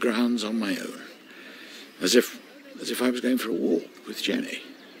through the grounds on my own. As if I was going for a walk with Jenny.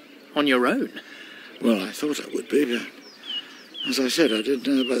 On your own? Well, I thought I would be, but as I said, I didn't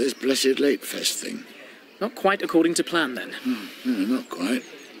know about this blessed late fest thing. Not quite according to plan, then? No, not quite.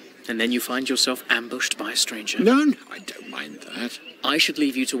 And then you find yourself ambushed by a stranger? No, I don't mind that. I should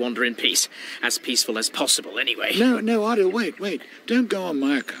leave you to wander in peace. As peaceful as possible, anyway. No, Ardo, wait. Don't go on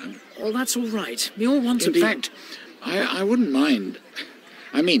my account. Well, that's all right. We all want to be... In fact, I wouldn't mind.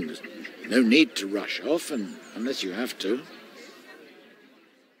 I mean, no need to rush off, unless you have to.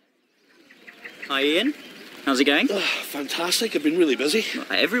 Hi, Ian. How's it going? Fantastic. I've been really busy. Well,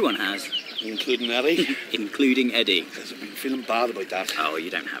 everyone has. Including Eddie. Including Eddie. Because I've been feeling bad about that. Oh,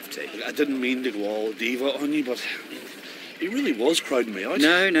 you don't have to. I didn't mean to go all diva on you, but he really was crowding me out.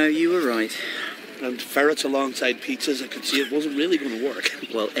 No, you were right. And ferrets alongside pizzas, I could see it wasn't really going to work.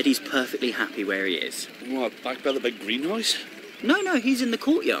 Well, Eddie's perfectly happy where he is. What, back by the big greenhouse? No, he's in the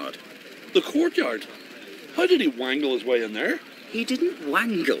courtyard. The courtyard? How did he wangle his way in there? He didn't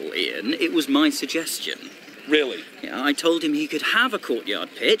wangle, Ian. It was my suggestion. Really? Yeah, I told him he could have a courtyard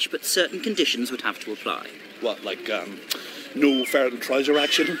pitch, but certain conditions would have to apply. What, like, no ferret and trouser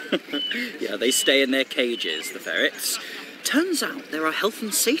action? Yeah, they stay in their cages, the ferrets. Turns out there are health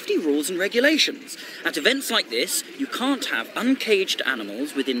and safety rules and regulations. At events like this, you can't have uncaged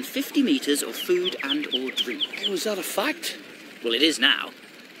animals within 50 metres of food and or drink. Oh, is that a fact? Well, it is now.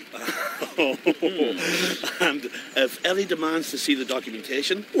 And if Ellie demands to see the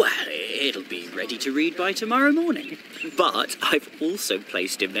documentation? Well, it'll be ready to read by tomorrow morning. But I've also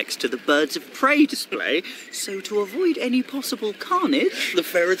placed him next to the birds of prey display, so to avoid any possible carnage... The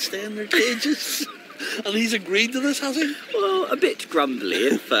ferrets stay in their cages? And he's agreed to this, has he? Well, a bit grumbly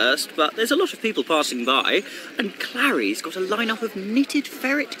at first, but there's a lot of people passing by, and Clary's got a lineup of knitted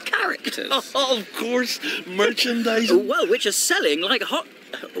ferret characters. Oh, of course, merchandising. Well, which are selling like hot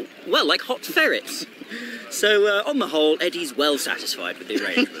ferrets. So, on the whole, Eddie's well satisfied with the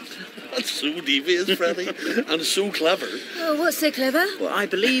arrangement. That's so devious, Freddie, and so clever. Oh, what's so clever? Well, I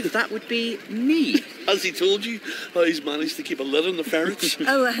believe that would be me. Has he told you how he's managed to keep a lid on the ferrets?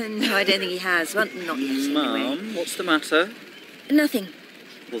 No, I don't think he has. Well, not yet, Mum, anyway. what's the matter? Nothing.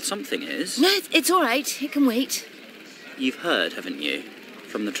 Well, something is. No, it's all right. It can wait. You've heard, haven't you,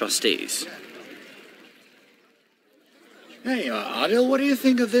 from the trustees? Hey, Ardell, what do you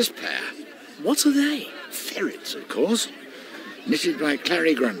think of this pair? What are they? Ferrets, of course. Knitted by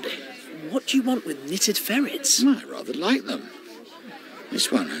Clary Grundy. What do you want with knitted ferrets? I rather like them.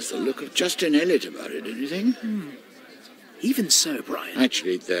 This one has the look of Justin Elliot about it, don't you think? Even so, Brian.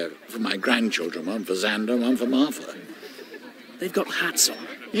 Actually, they're for my grandchildren. One for Xander, one for Martha. They've got hats on.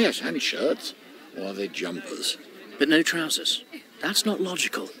 Yes, and shirts. Or are they jumpers? But no trousers. That's not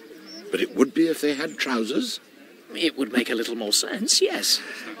logical. But it would be if they had trousers. It would make a little more sense, yes.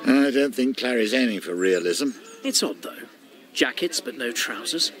 I don't think Clary's aiming for realism. It's odd, though. Jackets, but no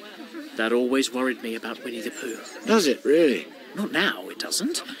trousers. That always worried me about Winnie the Pooh. Does it, really? Not now, it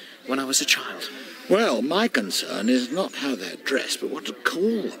doesn't. When I was a child. Well, my concern is not how they're dressed, but what to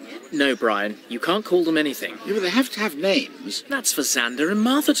call them. No, Brian, you can't call them anything. Yeah, but they have to have names. That's for Xander and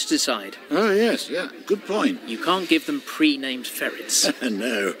Martha to decide. Oh, yes, yeah, good point. You can't give them pre-named ferrets.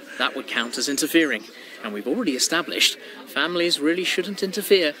 No. That would count as interfering. And we've already established families really shouldn't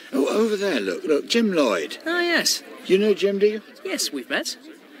interfere. Oh, over there, look, Jim Lloyd. Ah, yes. You know Jim, do you? Yes, we've met.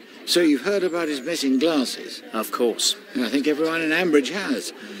 So you've heard about his missing glasses? Of course. I think everyone in Ambridge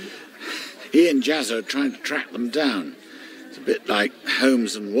has. He and Jazzo are trying to track them down. It's a bit like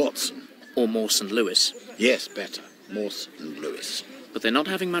Holmes and Watson. Or Morse and Lewis. Yes, better. Morse and Lewis. But they're not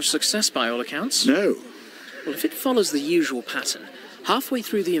having much success by all accounts. No. Well, if it follows the usual pattern, halfway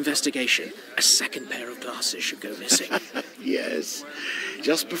through the investigation, a second pair of glasses should go missing. Yes.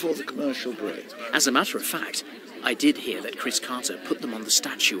 Just before the commercial break. As a matter of fact, I did hear that Chris Carter put them on the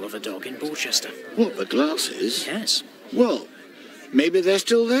statue of a dog in Borsetshire. What, the glasses? Yes. Well, maybe they're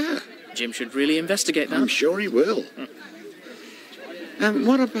still there. Jim should really investigate that. I'm sure he will. And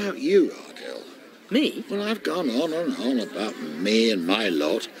what about you, Ardell? Me? Well, I've gone on and on about me and my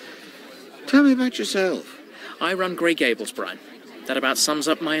lot. Tell me about yourself. I run Grey Gables, Brian. That about sums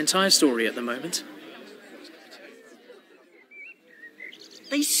up my entire story at the moment.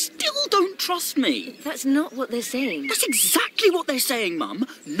 They still don't trust me. That's not what they're saying. That's exactly what they're saying, Mum.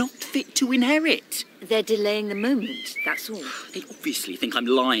 Not fit to inherit. They're delaying the moment, that's all. They obviously think I'm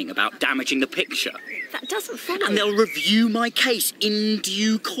lying about damaging the picture. That doesn't follow. And they'll review my case in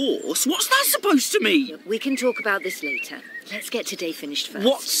due course. What's that supposed to mean? Look, we can talk about this later. Let's get today finished first.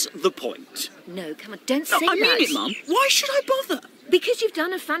 What's the point? No, come on, don't No, say I that. mean it, Mum. Why should I bother? Because you've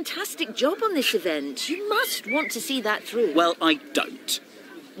done a fantastic job on this event. You must want to see that through. Well, I don't.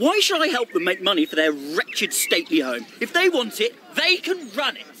 Why should I help them make money for their wretched stately home? If they want it, they can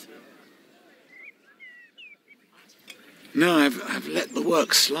run it. No, I've let the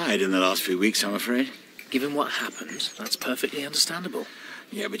work slide in the last few weeks, I'm afraid. Given what happened, that's perfectly understandable.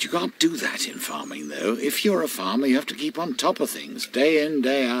 Yeah, but you can't do that in farming, though. If you're a farmer, you have to keep on top of things, day in,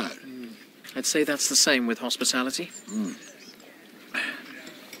 day out. I'd say that's the same with hospitality.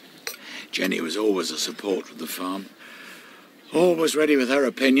 Jenny was always a support of the farm. Always ready with her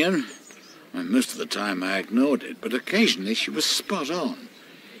opinion. And most of the time I ignored it, but occasionally she was spot on.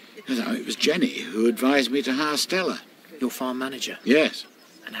 It was Jenny who advised me to hire Stella. Your farm manager? Yes.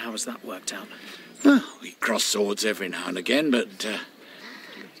 And how has that worked out? Well, we cross swords every now and again, but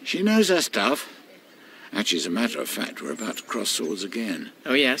she knows her stuff. Actually, as a matter of fact, we're about to cross swords again.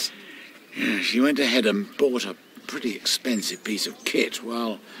 Oh, yes? Yeah, she went ahead and bought a pretty expensive piece of kit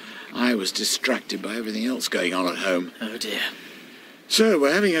while I was distracted by everything else going on at home. Oh, dear. So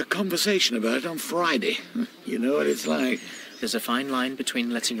we're having a conversation about it on Friday. You know what it's like. There's a fine line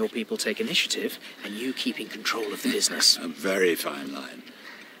between letting your people take initiative and you keeping control of the business. A very fine line.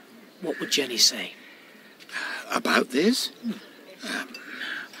 What would Jenny say? About this?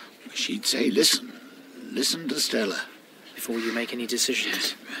 She'd say, listen to Stella. Before you make any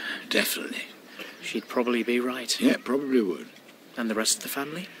decisions? Definitely. She'd probably be right. Yeah, probably would. And the rest of the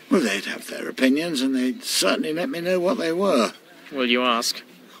family? Well, they'd have their opinions, and they'd certainly let me know what they were. Will you ask?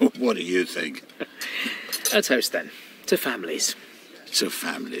 What do you think? A toast, then. To families. To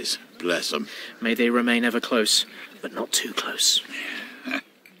families. Bless them. May they remain ever close, but not too close.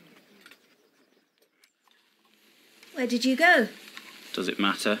 Where did you go? Does it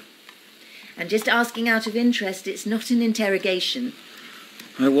matter? I'm just asking out of interest. It's not an interrogation.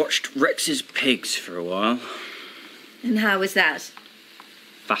 I watched Rex's pigs for a while. And how was that?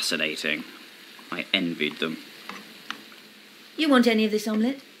 Fascinating. I envied them. You want any of this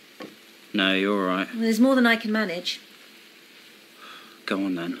omelette? No, you're all right. Well, there's more than I can manage. Go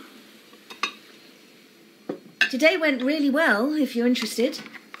on, then. Today went really well, if you're interested.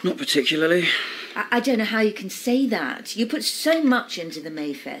 Not particularly. I don't know how you can say that. You put so much into the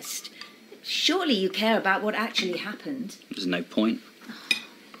Mayfest. Surely you care about what actually happened. There's no point.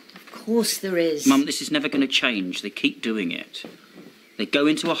 Of course there is. Mum, this is never going to change. They keep doing it. They go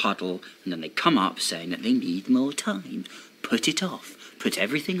into a huddle and then they come up saying that they need more time. Put it off. Put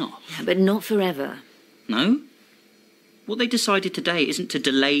everything off. Yeah, but not forever. No? What they decided today isn't to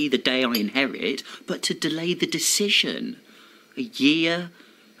delay the day I inherit, but to delay the decision. A year,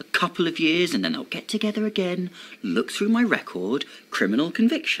 a couple of years, and then they'll get together again, look through my record, criminal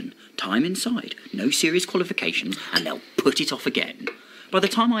conviction, time inside, no serious qualifications, and they'll put it off again. By the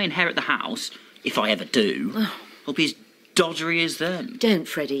time I inherit the house, if I ever do, I'll be as doddery as them. Don't,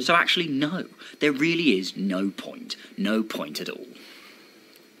 Freddie. So actually, no. There really is no point. No point at all.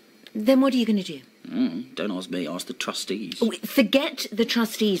 Then what are you going to do? Don't ask me, ask the trustees. Oh, forget the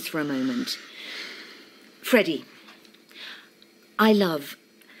trustees for a moment. Freddie, I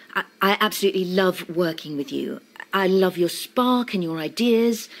absolutely love working with you. I love your spark and your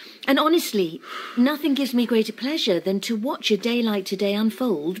ideas. And honestly, nothing gives me greater pleasure than to watch a day like today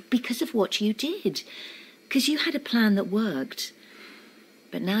unfold because of what you did. Because you had a plan that worked.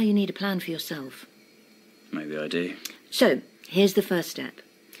 But now you need a plan for yourself. Maybe I do. So, here's the first step.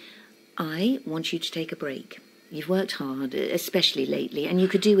 I want you to take a break. You've worked hard, especially lately, and you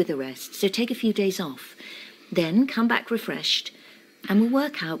could do with the rest. So take a few days off. Then come back refreshed, and we'll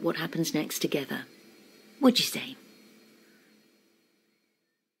work out what happens next together. What'd you say?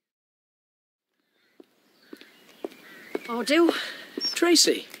 Ardell?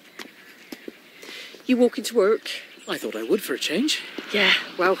 Tracy. You walking to work? I thought I would for a change. Yeah,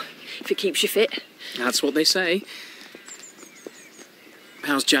 well, if it keeps you fit. That's what they say.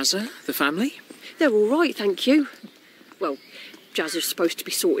 How's Jazza, the family? They're all right, thank you. Well, Jazzer's supposed to be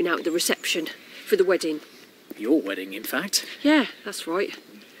sorting out the reception for the wedding. Your wedding, in fact. Yeah, that's right.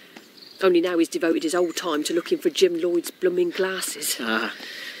 Only now he's devoted his whole time to looking for Jim Lloyd's blooming glasses. Ah,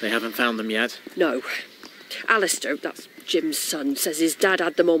 they haven't found them yet. No. Alistair, that's Jim's son, says his dad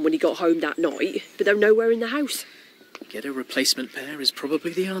had them on when he got home that night, but they're nowhere in the house. Get a replacement pair is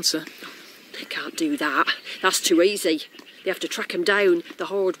probably the answer. They can't do that. That's too easy. They have to track them down the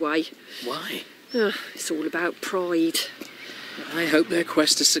hard way. Why? It's all about pride. I hope their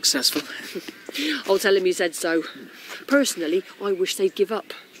quest is successful. I'll tell him you said so. Personally, I wish they'd give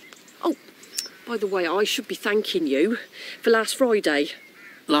up. Oh, by the way, I should be thanking you for last Friday.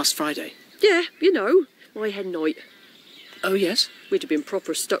 Last Friday? Yeah, you know, my hen night. Oh, yes? We'd have been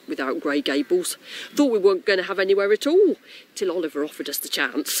proper stuck without Grey Gables. Thought we weren't going to have anywhere at all, till Oliver offered us the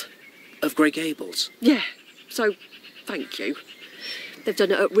chance. Of Grey Gables? Yeah, so thank you. They've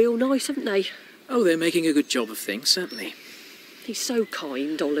done it up real nice, haven't they? Oh, they're making a good job of things, certainly. He's so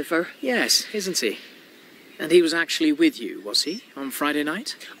kind, Oliver. Yes, isn't he? And he was actually with you, was he, on Friday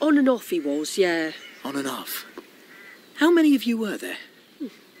night? On and off he was, yeah. On and off. How many of you were there?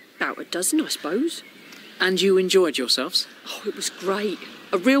 About a dozen, I suppose. And you enjoyed yourselves? Oh, it was great.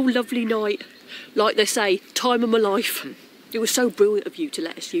 A real lovely night. Like they say, time of my life. It was so brilliant of you to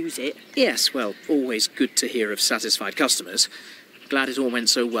let us use it. Yes, well, always good to hear of satisfied customers. Glad it all went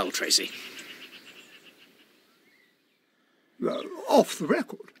so well, Tracy. Well, off the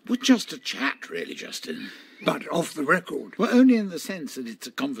record. Well, just a chat, really, Justin. But off the record. Well, only in the sense that it's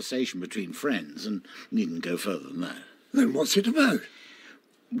a conversation between friends and needn't go further than that. Then what's it about?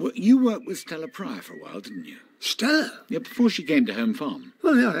 Well, you worked with Stella Pryor for a while, didn't you? Stella? Yeah, before she came to Home Farm.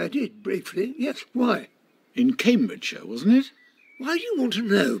 Well, yeah, I did, briefly, yes. Why? In Cambridgeshire, wasn't it? Why do you want to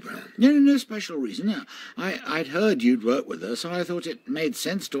know, Bran? No special reason. No. I'd heard you'd worked with her, so I thought it made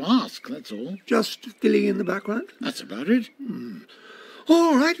sense to ask, that's all. Just filling in the background? That's about it.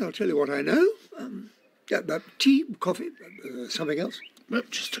 All right, I'll tell you what I know. Tea, coffee, something else? Well,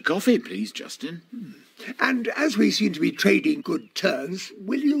 just a coffee, please, Justin. And as we seem to be trading good turns,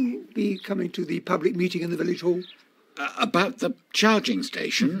 will you be coming to the public meeting in the village hall? About the charging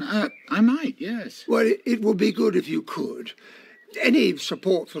station? I might, yes. Well, it would be good if you could. Any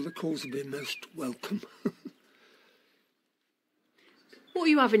support for the cause would be most welcome. What are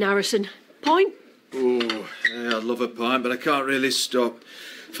you having, Harrison? Pint? Oh, yeah, I'd love a pint, but I can't really stop.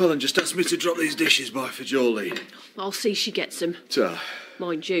 Helen just asked me to drop these dishes by for Jolene. I'll see she gets them. Ta.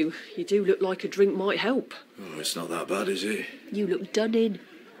 Mind you, you do look like a drink might help. Oh, it's not that bad, is it? You look done in.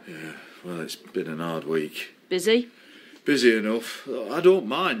 Yeah, well, it's been an hard week. Busy? Busy enough. I don't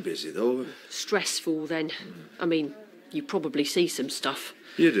mind busy, though. Stressful, then. I mean, you probably see some stuff.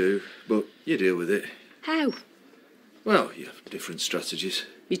 You do, but you deal with it. How? Well, you have different strategies.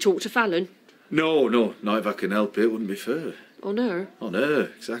 You talk to Fallon? No, not if I can help it. It wouldn't be fair. On her? On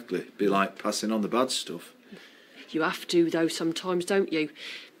her, exactly. Be like passing on the bad stuff. You have to, though, sometimes, don't you?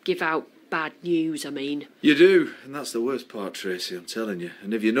 Give out bad news, I mean. You do, and that's the worst part, Tracy, I'm telling you.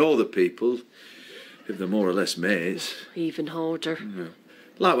 And if you know the people, if they're more or less mates... Even harder. Yeah.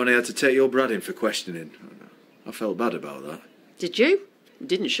 Like when I had to take your Brad in for questioning. I felt bad about that. Did you? It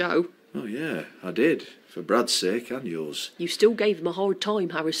didn't show. Oh, yeah, I did. For Brad's sake and yours. You still gave him a hard time,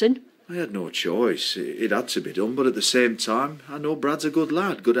 Harrison. I had no choice. It had to be done, but at the same time, I know Brad's a good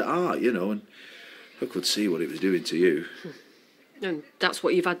lad, good at art, you know, and I could see what it was doing to you. And that's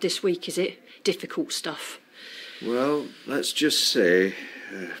what you've had this week, is it? Difficult stuff. Well, let's just say,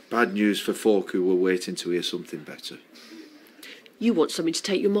 bad news for folk who were waiting to hear something better. You want something to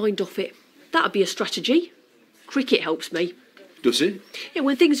take your mind off it. That'd be a strategy. Cricket helps me. Does it? Yeah,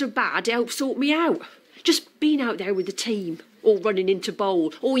 when things are bad, it helps sort me out. Just being out there with the team, or running into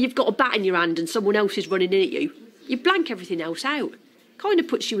bowl, or you've got a bat in your hand and someone else is running in at you. You blank everything else out. Kind of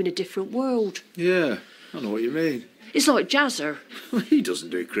puts you in a different world. Yeah, I know what you mean. It's like Jazzer. He doesn't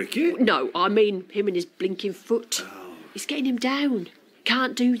do cricket. No, I mean him and his blinking foot. Oh. It's getting him down.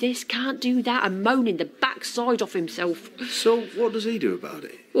 Can't do this, can't do that, and moaning the backside off himself. So what does he do about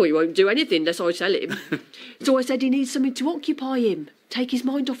it? Well, he won't do anything unless I tell him. So I said he needs something to occupy him, take his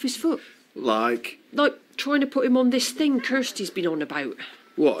mind off his foot. Like? Like trying to put him on this thing Kirsty's been on about.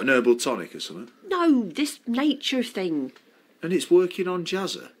 What, an herbal tonic or something? No, this nature thing. And it's working on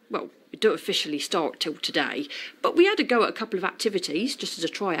Jazzer? Well, it don't officially start till today, but we had to go at a couple of activities, just as a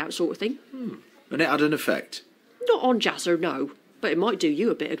tryout sort of thing. And it had an effect? Not on Jazzer, no, but it might do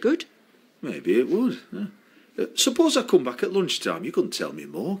you a bit of good. Maybe it would. Suppose I come back at lunchtime. You couldn't tell me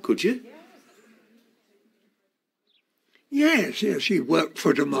more, could you? Yes, she worked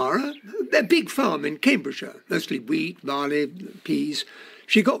for Damara. A big farm in Cambridgeshire, mostly wheat, barley, peas.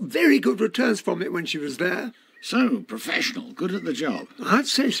 She got very good returns from it when she was there. So, professional, good at the job. I'd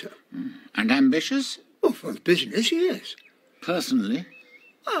say so. And ambitious? Oh, for the business, yes. Personally?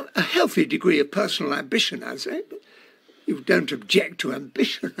 Well, a healthy degree of personal ambition, I'd say. But you don't object to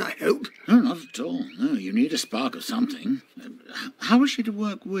ambition, I hope. No, not at all. No, you need a spark of something. How is she to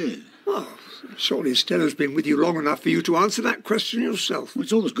work with? Oh, surely Stella's been with you long enough for you to answer that question yourself. Well,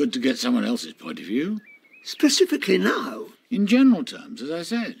 it's always good to get someone else's point of view. Specifically now? In general terms, as I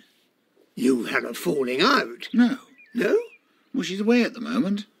said. You had a falling out? No. No? Well, she's away at the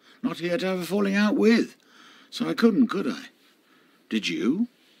moment. Not here to have a falling out with. So I couldn't, could I? Did you?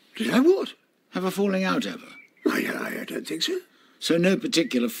 Did I what? Have a falling out ever? I don't think so. So no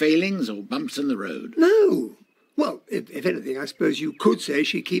particular failings or bumps in the road? No. Well, if anything, I suppose you could say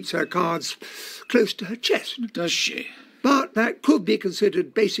she keeps her cards close to her chest. Does she? But that could be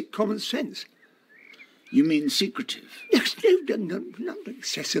considered basic common sense. You mean secretive? Yes, no, not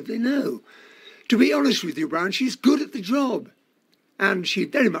excessively, no. To be honest with you, Brown, she's good at the job. And she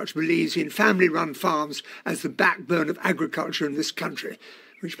very much believes in family-run farms as the backbone of agriculture in this country,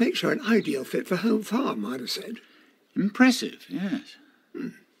 which makes her an ideal fit for home farm, I'd have said. Impressive, yes.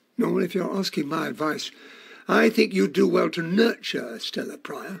 No, well, if you're asking my advice, I think you'd do well to nurture Stella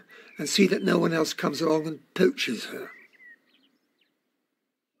Pryor and see that no one else comes along and poaches her.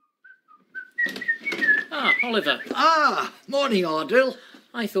 Ah, Oliver. Ah, morning, Ardell.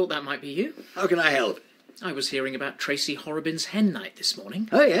 I thought that might be you. How can I help? I was hearing about Tracy Horrobin's hen night this morning.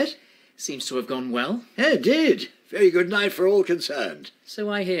 Oh, yes? Seems to have gone well. Yeah, it did. Very good night for all concerned. So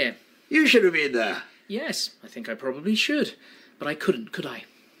I hear. You should have been there. Yes, I think I probably should. But I couldn't, could I?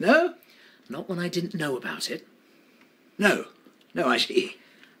 No? Not when I didn't know about it. No. No, I see.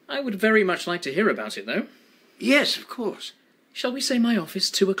 I would very much like to hear about it, though. Yes, of course. Shall we say my office,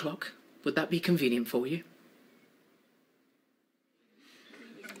 2 o'clock? Would that be convenient for you?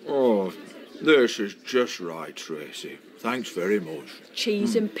 Oh, this is just right, Tracy. Thanks very much.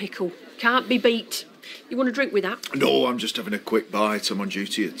 Cheese and pickle. Can't be beat. You want a drink with that? No, I'm just having a quick bite. I'm on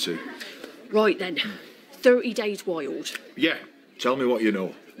duty at 2. Right then. 30 Days Wild. Yeah, tell me what you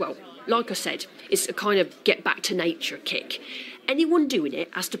know. Well, like I said, it's a kind of get back to nature kick. Anyone doing it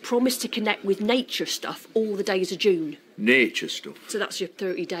has to promise to connect with nature stuff all the days of June. Nature stuff? So that's your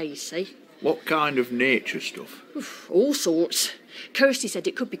 30 days, see? What kind of nature stuff? Oof, all sorts. Kirsty said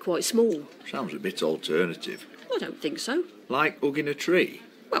it could be quite small. Sounds a bit alternative. I don't think so. Like hugging a tree?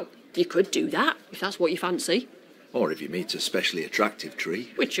 Well, you could do that, if that's what you fancy. Or if you meet a specially attractive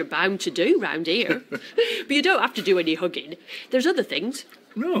tree. Which you're bound to do round here. But you don't have to do any hugging. There's other things.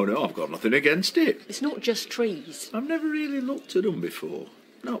 No, I've got nothing against it. It's not just trees. I've never really looked at them before.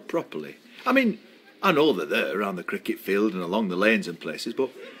 Not properly. I mean, I know they're there around the cricket field and along the lanes and places, but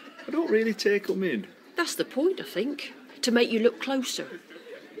I don't really take them in. That's the point, I think. To make you look closer.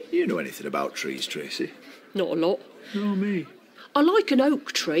 You know anything about trees, Tracy? Not a lot. No, me. I like an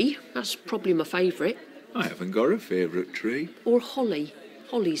oak tree. That's probably my favourite. I haven't got a favourite tree. Or holly.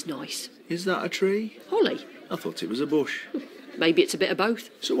 Holly's nice. Is that a tree? Holly? I thought it was a bush. Maybe it's a bit of both.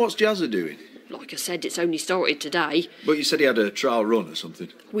 So what's Jazza doing? Like I said, it's only started today. But you said he had a trial run or something.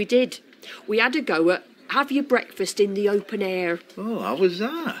 We did. We had a go at have your breakfast in the open air. Oh, how was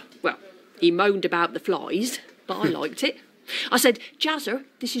that? Well, he moaned about the flies, but I liked it. I said, Jazzer,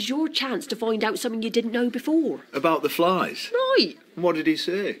 this is your chance to find out something you didn't know before. About the flies? Right. What did he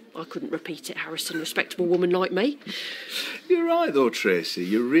say? I couldn't repeat it, Harrison, respectable woman like me. You're right, though, Tracy.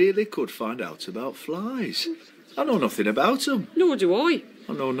 You really could find out about flies. I know nothing about them. Nor do I.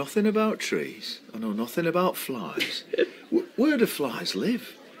 I know nothing about trees. I know nothing about flies. Where do flies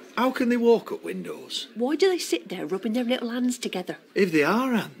live? How can they walk up windows? Why do they sit there rubbing their little hands together? If they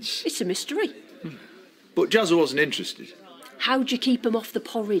are ants. It's a mystery. But Jazza wasn't interested. How'd you keep him off the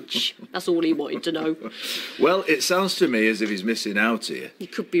porridge? That's all he wanted to know. Well, it sounds to me as if he's missing out here. You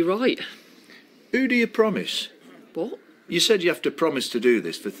could be right. Who do you promise? What? You said you have to promise to do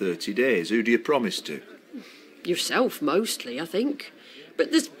this for 30 days. Who do you promise to? Yourself, mostly, I think.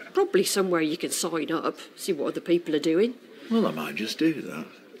 But there's probably somewhere you can sign up, see what other people are doing. Well, I might just do that.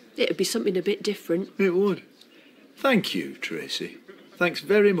 It'd be something a bit different. It would. Thank you, Tracy. Thanks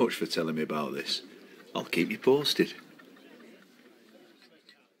very much for telling me about this. I'll keep you posted.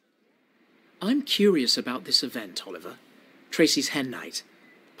 I'm curious about this event, Oliver. Tracy's hen night.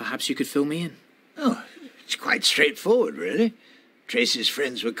 Perhaps you could fill me in. Oh, it's quite straightforward, really. Tracy's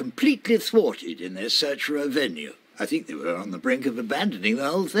friends were completely thwarted in their search for a venue. I think they were on the brink of abandoning the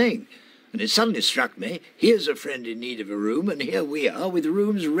whole thing. And it suddenly struck me, here's a friend in need of a room, and here we are with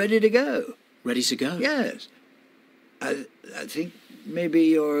rooms ready to go. Ready to go? Yes. I think maybe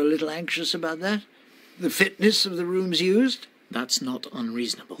you're a little anxious about that? The fitness of the rooms used? That's not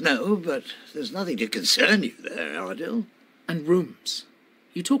unreasonable. No, but there's nothing to concern you there, Ardell. And rooms.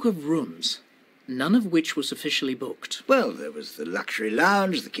 You talk of rooms, none of which was officially booked. Well, there was the luxury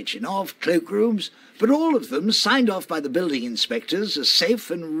lounge, the kitchen off, cloakrooms, but all of them signed off by the building inspectors as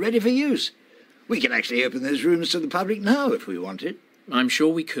safe and ready for use. We can actually open those rooms to the public now if we wanted. I'm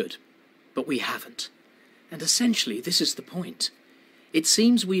sure we could, but we haven't. And essentially, this is the point. It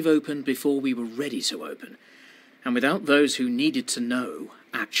seems we've opened before we were ready to open, and without those who needed to know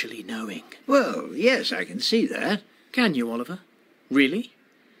actually knowing. Well, yes, I can see that. Can you, Oliver? Really?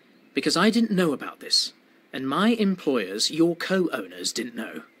 Because I didn't know about this, and my employers, your co-owners, didn't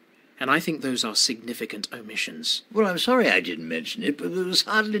know. And I think those are significant omissions. Well, I'm sorry I didn't mention it, but there was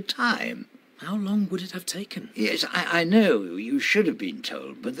hardly time. How long would it have taken? Yes, I know, you should have been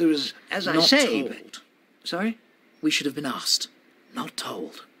told, but there was, as I Not say... told. Sorry? We should have been asked, not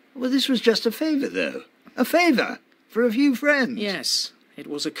told. Well, this was just a favour, though. A favour for a few friends. Yes, it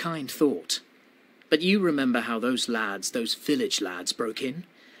was a kind thought. But you remember how those lads, those village lads, broke in?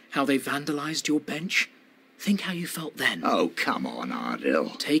 How they vandalised your bench? Think how you felt then. Oh, come on,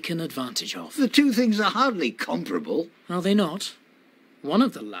 Ardell. Taken advantage of. The two things are hardly comparable. Are they not? One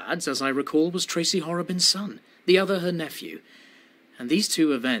of the lads, as I recall, was Tracy Horrobin's son, the other her nephew. And these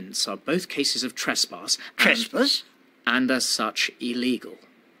two events are both cases of trespass. Trespass? And as such, illegal.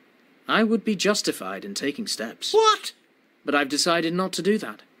 I would be justified in taking steps. What? But I've decided not to do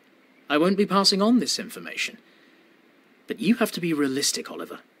that. I won't be passing on this information. But you have to be realistic,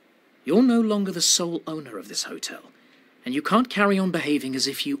 Oliver. You're no longer the sole owner of this hotel, and you can't carry on behaving as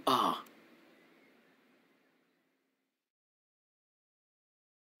if you are.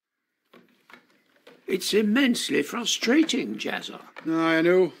 It's immensely frustrating, Jazzer. I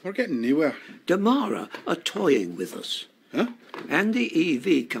know. We're getting nowhere. Damara are toying with us. Huh? And the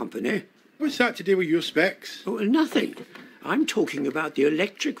EV company. What's that to do with your specs? Oh, nothing. I'm talking about the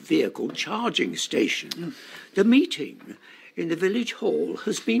electric vehicle charging station. The meeting in the village hall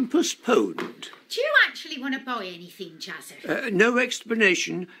has been postponed. Do you actually want to buy anything, Jazzer? No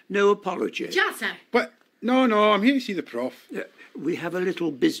explanation, no apology. Jazzer! But, no, I'm here to see the prof. We have a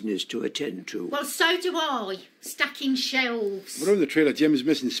little business to attend to. Well, so do I. Stacking shelves. We're on the trail of Jim's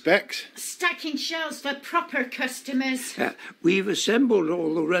missing specs. Stacking shelves for proper customers. We've assembled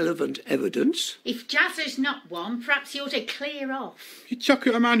all the relevant evidence. If Jazzer's not one, perhaps you ought to clear off. You chuck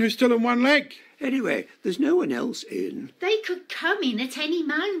at a man who's still on one leg. Anyway, there's no one else in. They could come in at any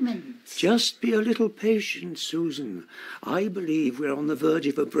moment. Just be a little patient, Susan. I believe we're on the verge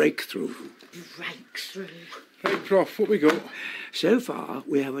of a breakthrough. Breakthrough? Right, Prof, what we got? So far,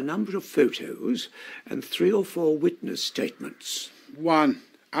 we have a number of photos and 3 or 4 witness statements. 1.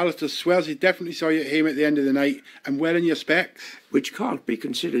 Alistair swears he definitely saw you at home at the end of the night and wearing your specs. Which can't be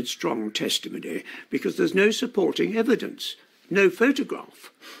considered strong testimony because there's no supporting evidence, no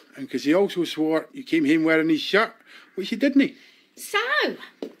photograph. And because he also swore you came home wearing his shirt, which he didn't. So,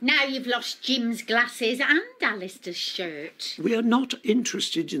 now you've lost Jim's glasses and Alistair's shirt. We are not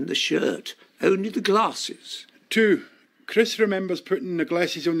interested in the shirt, only the glasses. 2. Chris remembers putting the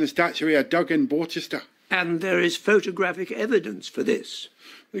glasses on the statue of Doug in Borsetshire. And there is photographic evidence for this.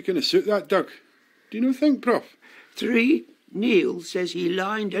 They can suit that, Doug. Do you not think, Prof? 3. Neil says he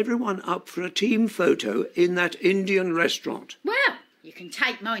lined everyone up for a team photo in that Indian restaurant. Well, you can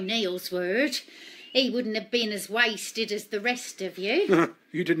take my Neil's word. He wouldn't have been as wasted as the rest of you.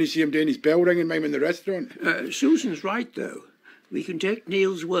 You didn't see him doing his bell ringing mime in the restaurant. Susan's right, though. We can take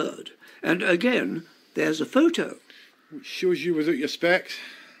Neil's word. And again, there's a photo. Which shows you without your specs.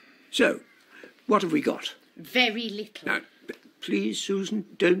 So, what have we got? Very little. Now, please, Susan,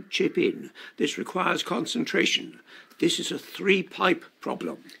 don't chip in. This requires concentration. This is a 3-pipe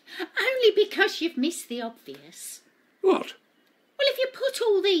problem. Only because you've missed the obvious. What? Well, if you put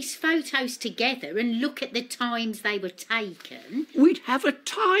all these photos together and look at the times they were taken... We'd have a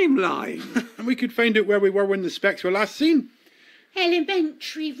timeline. And we could find out where we were when the specs were last seen.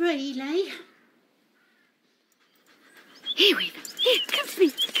 Elementary, really. Here we go. Here, come to me.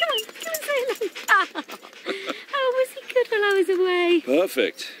 Come on say hello. Oh, was he good while I was away?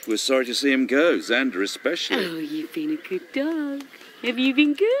 Perfect. We're sorry to see him go, Xander especially. Oh, you've been a good dog. Have you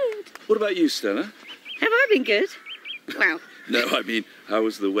been good? What about you, Stella? Have I been good? Well... No, I mean, how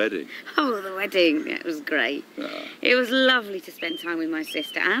was the wedding? Oh, the wedding. It was great. It was lovely to spend time with my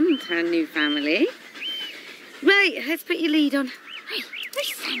sister and her new family. Right, let's put your lead on. Hey, will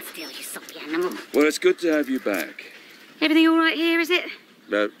you stand still, you soppy animal? Well, it's good to have you back. Everything all right here, is it?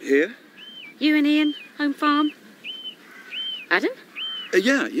 Here? You and Ian, home farm? Adam?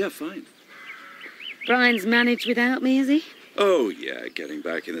 Yeah, fine. Brian's managed without me, is he? Oh, yeah, getting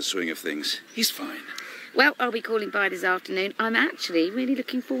back in the swing of things. He's fine. Well, I'll be calling by this afternoon. I'm actually really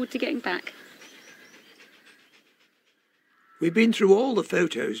looking forward to getting back. We've been through all the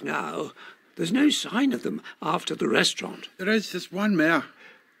photos now. There's no sign of them after the restaurant. There's one there.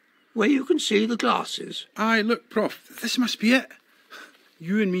 Where you can see the glasses? Aye, look, Prof, this must be it.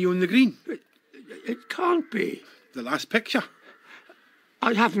 You and me on the green. It can't be. The last picture.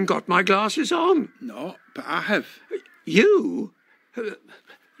 I haven't got my glasses on. No, but I have. You?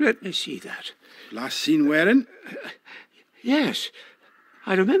 Let me see that. Last seen wearing? Yes,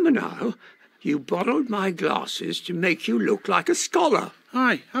 I remember now. You borrowed my glasses to make you look like a scholar.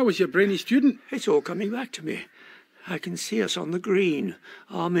 Aye, I was your brainy student. It's all coming back to me. I can see us on the green,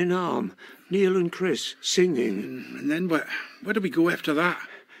 arm in arm, Neil and Chris singing. And then where do we go after that?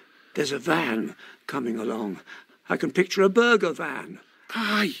 There's a van coming along. I can picture a burger van.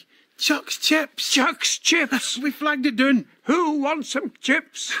 Aye, Chuck's Chips. Chuck's Chips. We flagged it down. Who wants some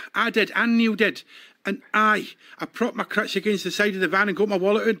chips? I did, and Neil did. And I propped my crutch against the side of the van and got my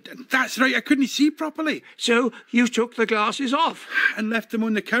wallet out. And that's right, I couldn't see properly. So you took the glasses off? And left them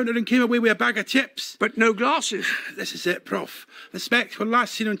on the counter and came away with a bag of chips. But no glasses? This is it, Prof. The specs were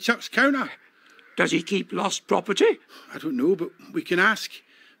last seen on Chuck's counter. Does he keep lost property? I don't know, but we can ask.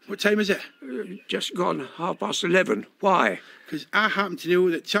 What time is it? Just gone 11:30. Why? Because I happen to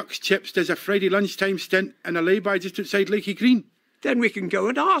know that Chuck's Chips does a Friday lunchtime stint in a lay-by just outside Lakey Green. Then we can go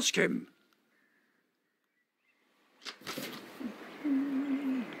and ask him.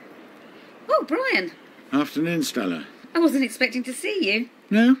 Oh, Brian. Afternoon, Stella. I wasn't expecting to see you.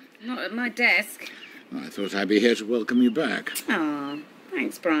 No? Not at my desk. I thought I'd be here to welcome you back. Oh,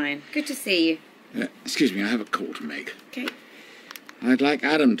 thanks, Brian. Good to see you. Excuse me, I have a call to make. Okay. I'd like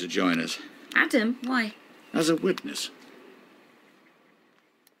Adam to join us. Adam? Why? As a witness.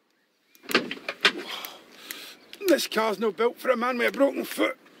 This car's no built for a man with a broken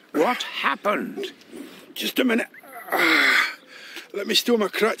foot. What happened? Just a minute. Let me stow my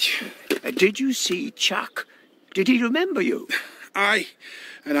crutch. Did you see Chuck? Did he remember you? Aye,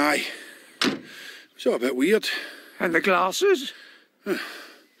 and aye. It's all a bit weird. And the glasses? He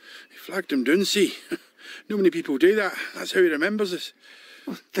flagged them down, see. Not many people do that. That's how he remembers us.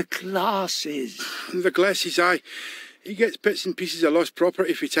 The glasses. The glasses, aye. He gets bits and pieces of lost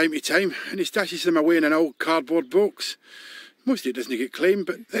property from time to time, and he stashes them away in an old cardboard box. Most of it doesn't get claimed,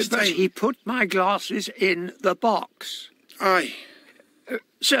 but this time... he put my glasses in the box. Aye.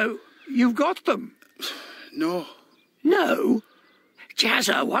 So, you've got them? No. No?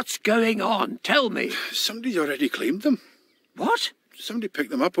 Jazza, what's going on? Tell me. Somebody's already claimed them. What? Somebody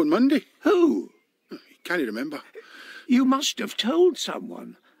picked them up on Monday. Who? Can't remember. You must have told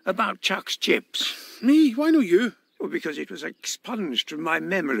someone about Chuck's Chips. Me? Why not you? Well, because it was expunged from my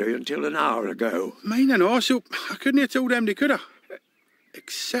memory until an hour ago. Mine and all, so I couldn't have told them they could have.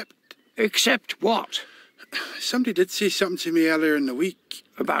 Except... Except what? Somebody did say something to me earlier in the week.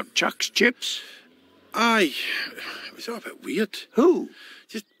 About Chuck's Chips? Aye. It was all a bit weird. Who?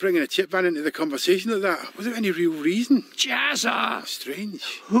 Just bringing a chip van into the conversation like that, without any real reason. Jazza!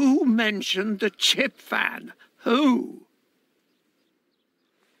 Strange. Who mentioned the chip van? Who?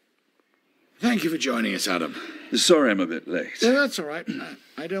 Thank you for joining us, Adam. Sorry I'm a bit late. Yeah, that's all right.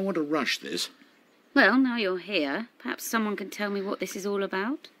 I don't want to rush this. Well, now you're here, perhaps someone can tell me what this is all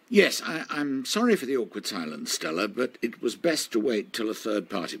about? Yes, I'm sorry for the awkward silence, Stella, but it was best to wait till a third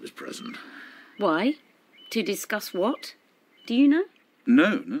party was present. Why? To discuss what? Do you know?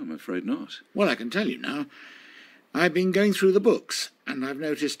 No, I'm afraid not. Well, I can tell you now. I've been going through the books, and I've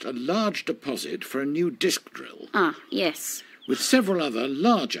noticed a large deposit for a new disc drill. Ah, yes. With several other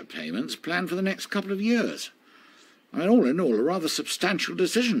larger payments planned for the next couple of years. I mean, all in all, a rather substantial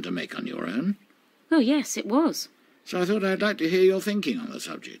decision to make on your own. Oh, yes, it was. So I thought I'd like to hear your thinking on the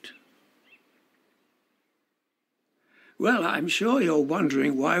subject. Well, I'm sure you're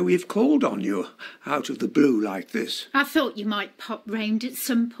wondering why we've called on you out of the blue like this. I thought you might pop round at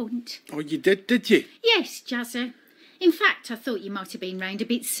some point. Oh, you did you? Yes, Jazza. In fact, I thought you might have been round a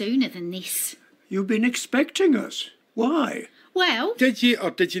bit sooner than this. You've been expecting us. Why? Well... Did you,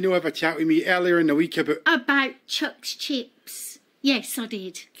 or did you not have a chat with me earlier in the week about... About Chuck's Chips. Yes, I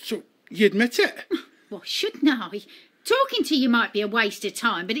did. So, you admit it? Why shouldn't I? Talking to you might be a waste of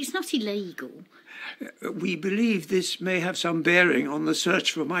time, but it's not illegal. We believe this may have some bearing on the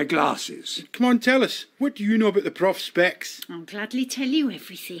search for my glasses. Come on, tell us. What do you know about the Prof's specs? I'll gladly tell you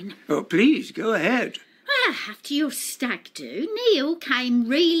everything. Oh, please, go ahead. Well, after your stag do, Neil came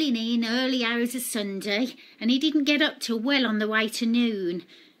reeling in early hours of Sunday, and he didn't get up till well on the way to noon.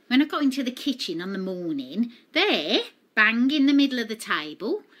 When I got into the kitchen on the morning, there, bang in the middle of the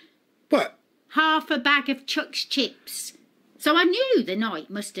table... What? Half a bag of Chuck's Chips. So I knew the night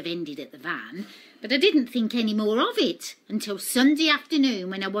must have ended at the van, But I didn't think any more of it until Sunday afternoon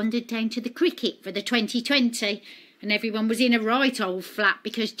when I wandered down to the cricket for the 2020 and everyone was in a right old flap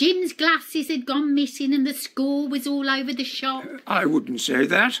because Jim's glasses had gone missing and the score was all over the shop. I wouldn't say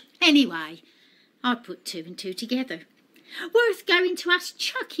that. Anyway, I put two and two together. Worth going to ask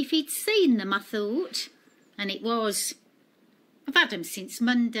Chuck if he'd seen them, I thought. And it was. I've had them since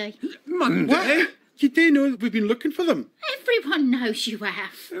Monday. Monday? What? You do know that we've been looking for them. Everyone knows you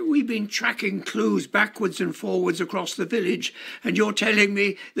have. We've been tracking clues backwards and forwards across the village, and you're telling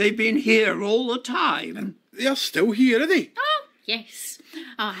me they've been here all the time? And they are still here, are they? Oh, yes.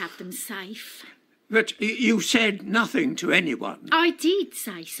 I'll have them safe. But you said nothing to anyone. I did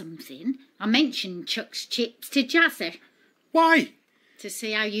say something. I mentioned Chuck's chips to Jazzer. Why? To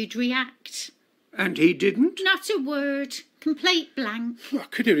see how you'd react. And he didn't? Not a word. Complete blank. Well, I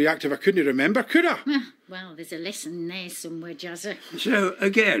couldn't react if I couldn't remember, could I? Well, there's a lesson there somewhere, Jazzer. So,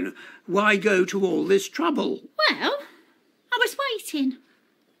 again, why go to all this trouble? Well, I was waiting.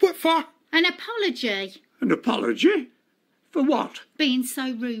 What for? An apology. An apology? For what? Being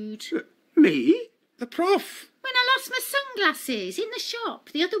so rude. Me? The prof. When I lost my sunglasses in the shop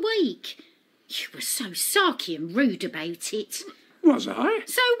the other week. You were so sarky and rude about it. Was I?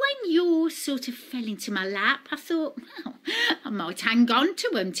 So when yours sort of fell into my lap, I thought, well, I might hang on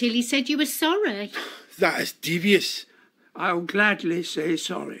to him till he said you were sorry. That is devious. I'll gladly say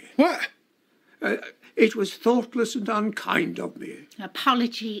sorry. What? It was thoughtless and unkind of me.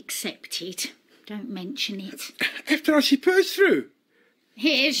 Apology accepted. Don't mention it. After all she put us through.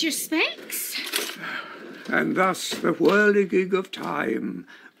 Here's your specs. And thus the whirligig of time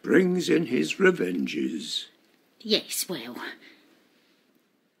brings in his revenges. Yes, well.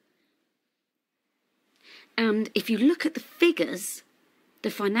 And if you look at the figures, the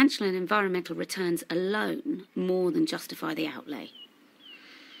financial and environmental returns alone more than justify the outlay.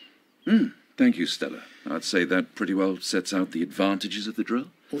 Thank you, Stella. I'd say that pretty well sets out the advantages of the drill.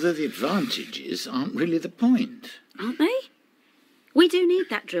 Although the advantages aren't really the point. Aren't they? We do need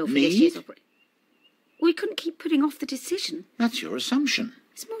that drill for this year's operation. We couldn't keep putting off the decision. That's your assumption.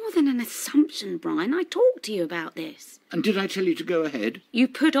 It's more than an assumption, Brian. I talked to you about this. And did I tell you to go ahead? You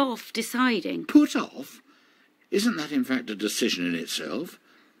put off deciding. Put off? Isn't that in fact a decision in itself?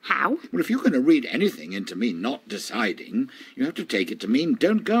 How? Well, if you're going to read anything into me not deciding, you have to take it to mean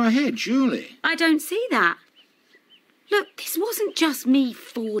don't go ahead, surely. I don't see that. Look, this wasn't just me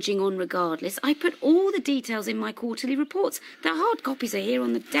forging on regardless. I put all the details in my quarterly reports. The hard copies are here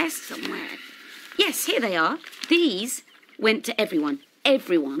on the desk somewhere. Yes, here they are. These went to everyone.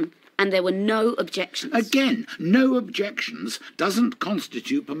 Everyone. And there were no objections. Again, no objections doesn't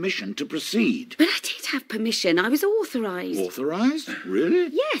constitute permission to proceed. But I did have permission. I was authorised. Authorised? Really?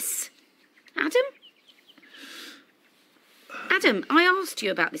 Yes. Adam? Adam, I asked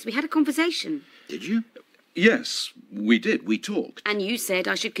you about this. We had a conversation. Did you? Yes, we did. We talked. And you said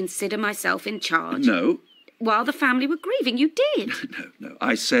I should consider myself in charge. No. While the family were grieving, you did. No.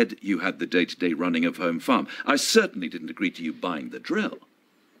 I said you had the day-to-day running of Home Farm. I certainly didn't agree to you buying the drill.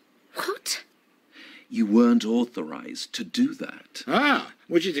 What? You weren't authorised to do that. Ah,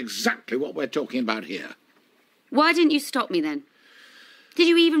 which is exactly what we're talking about here. Why didn't you stop me then? Did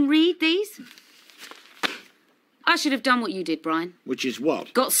you even read these? I should have done what you did, Brian. Which is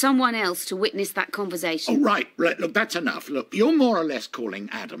what? Got someone else to witness that conversation. Oh, right. Look, that's enough. Look, you're more or less calling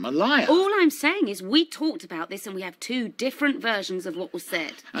Adam a liar. All I'm saying is we talked about this and we have two different versions of what was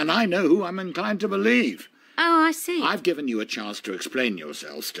said. And I know who I'm inclined to believe. Oh, I see. I've given you a chance to explain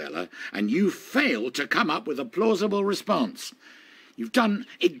yourself, Stella, and you failed to come up with a plausible response. You've done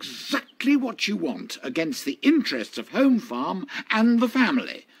exactly what you want against the interests of Home Farm and the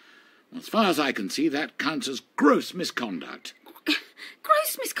family. As far as I can see, that counts as gross misconduct.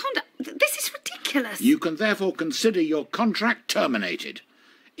 Gross misconduct? This is ridiculous. You can therefore consider your contract terminated,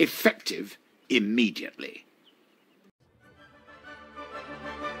 effective immediately.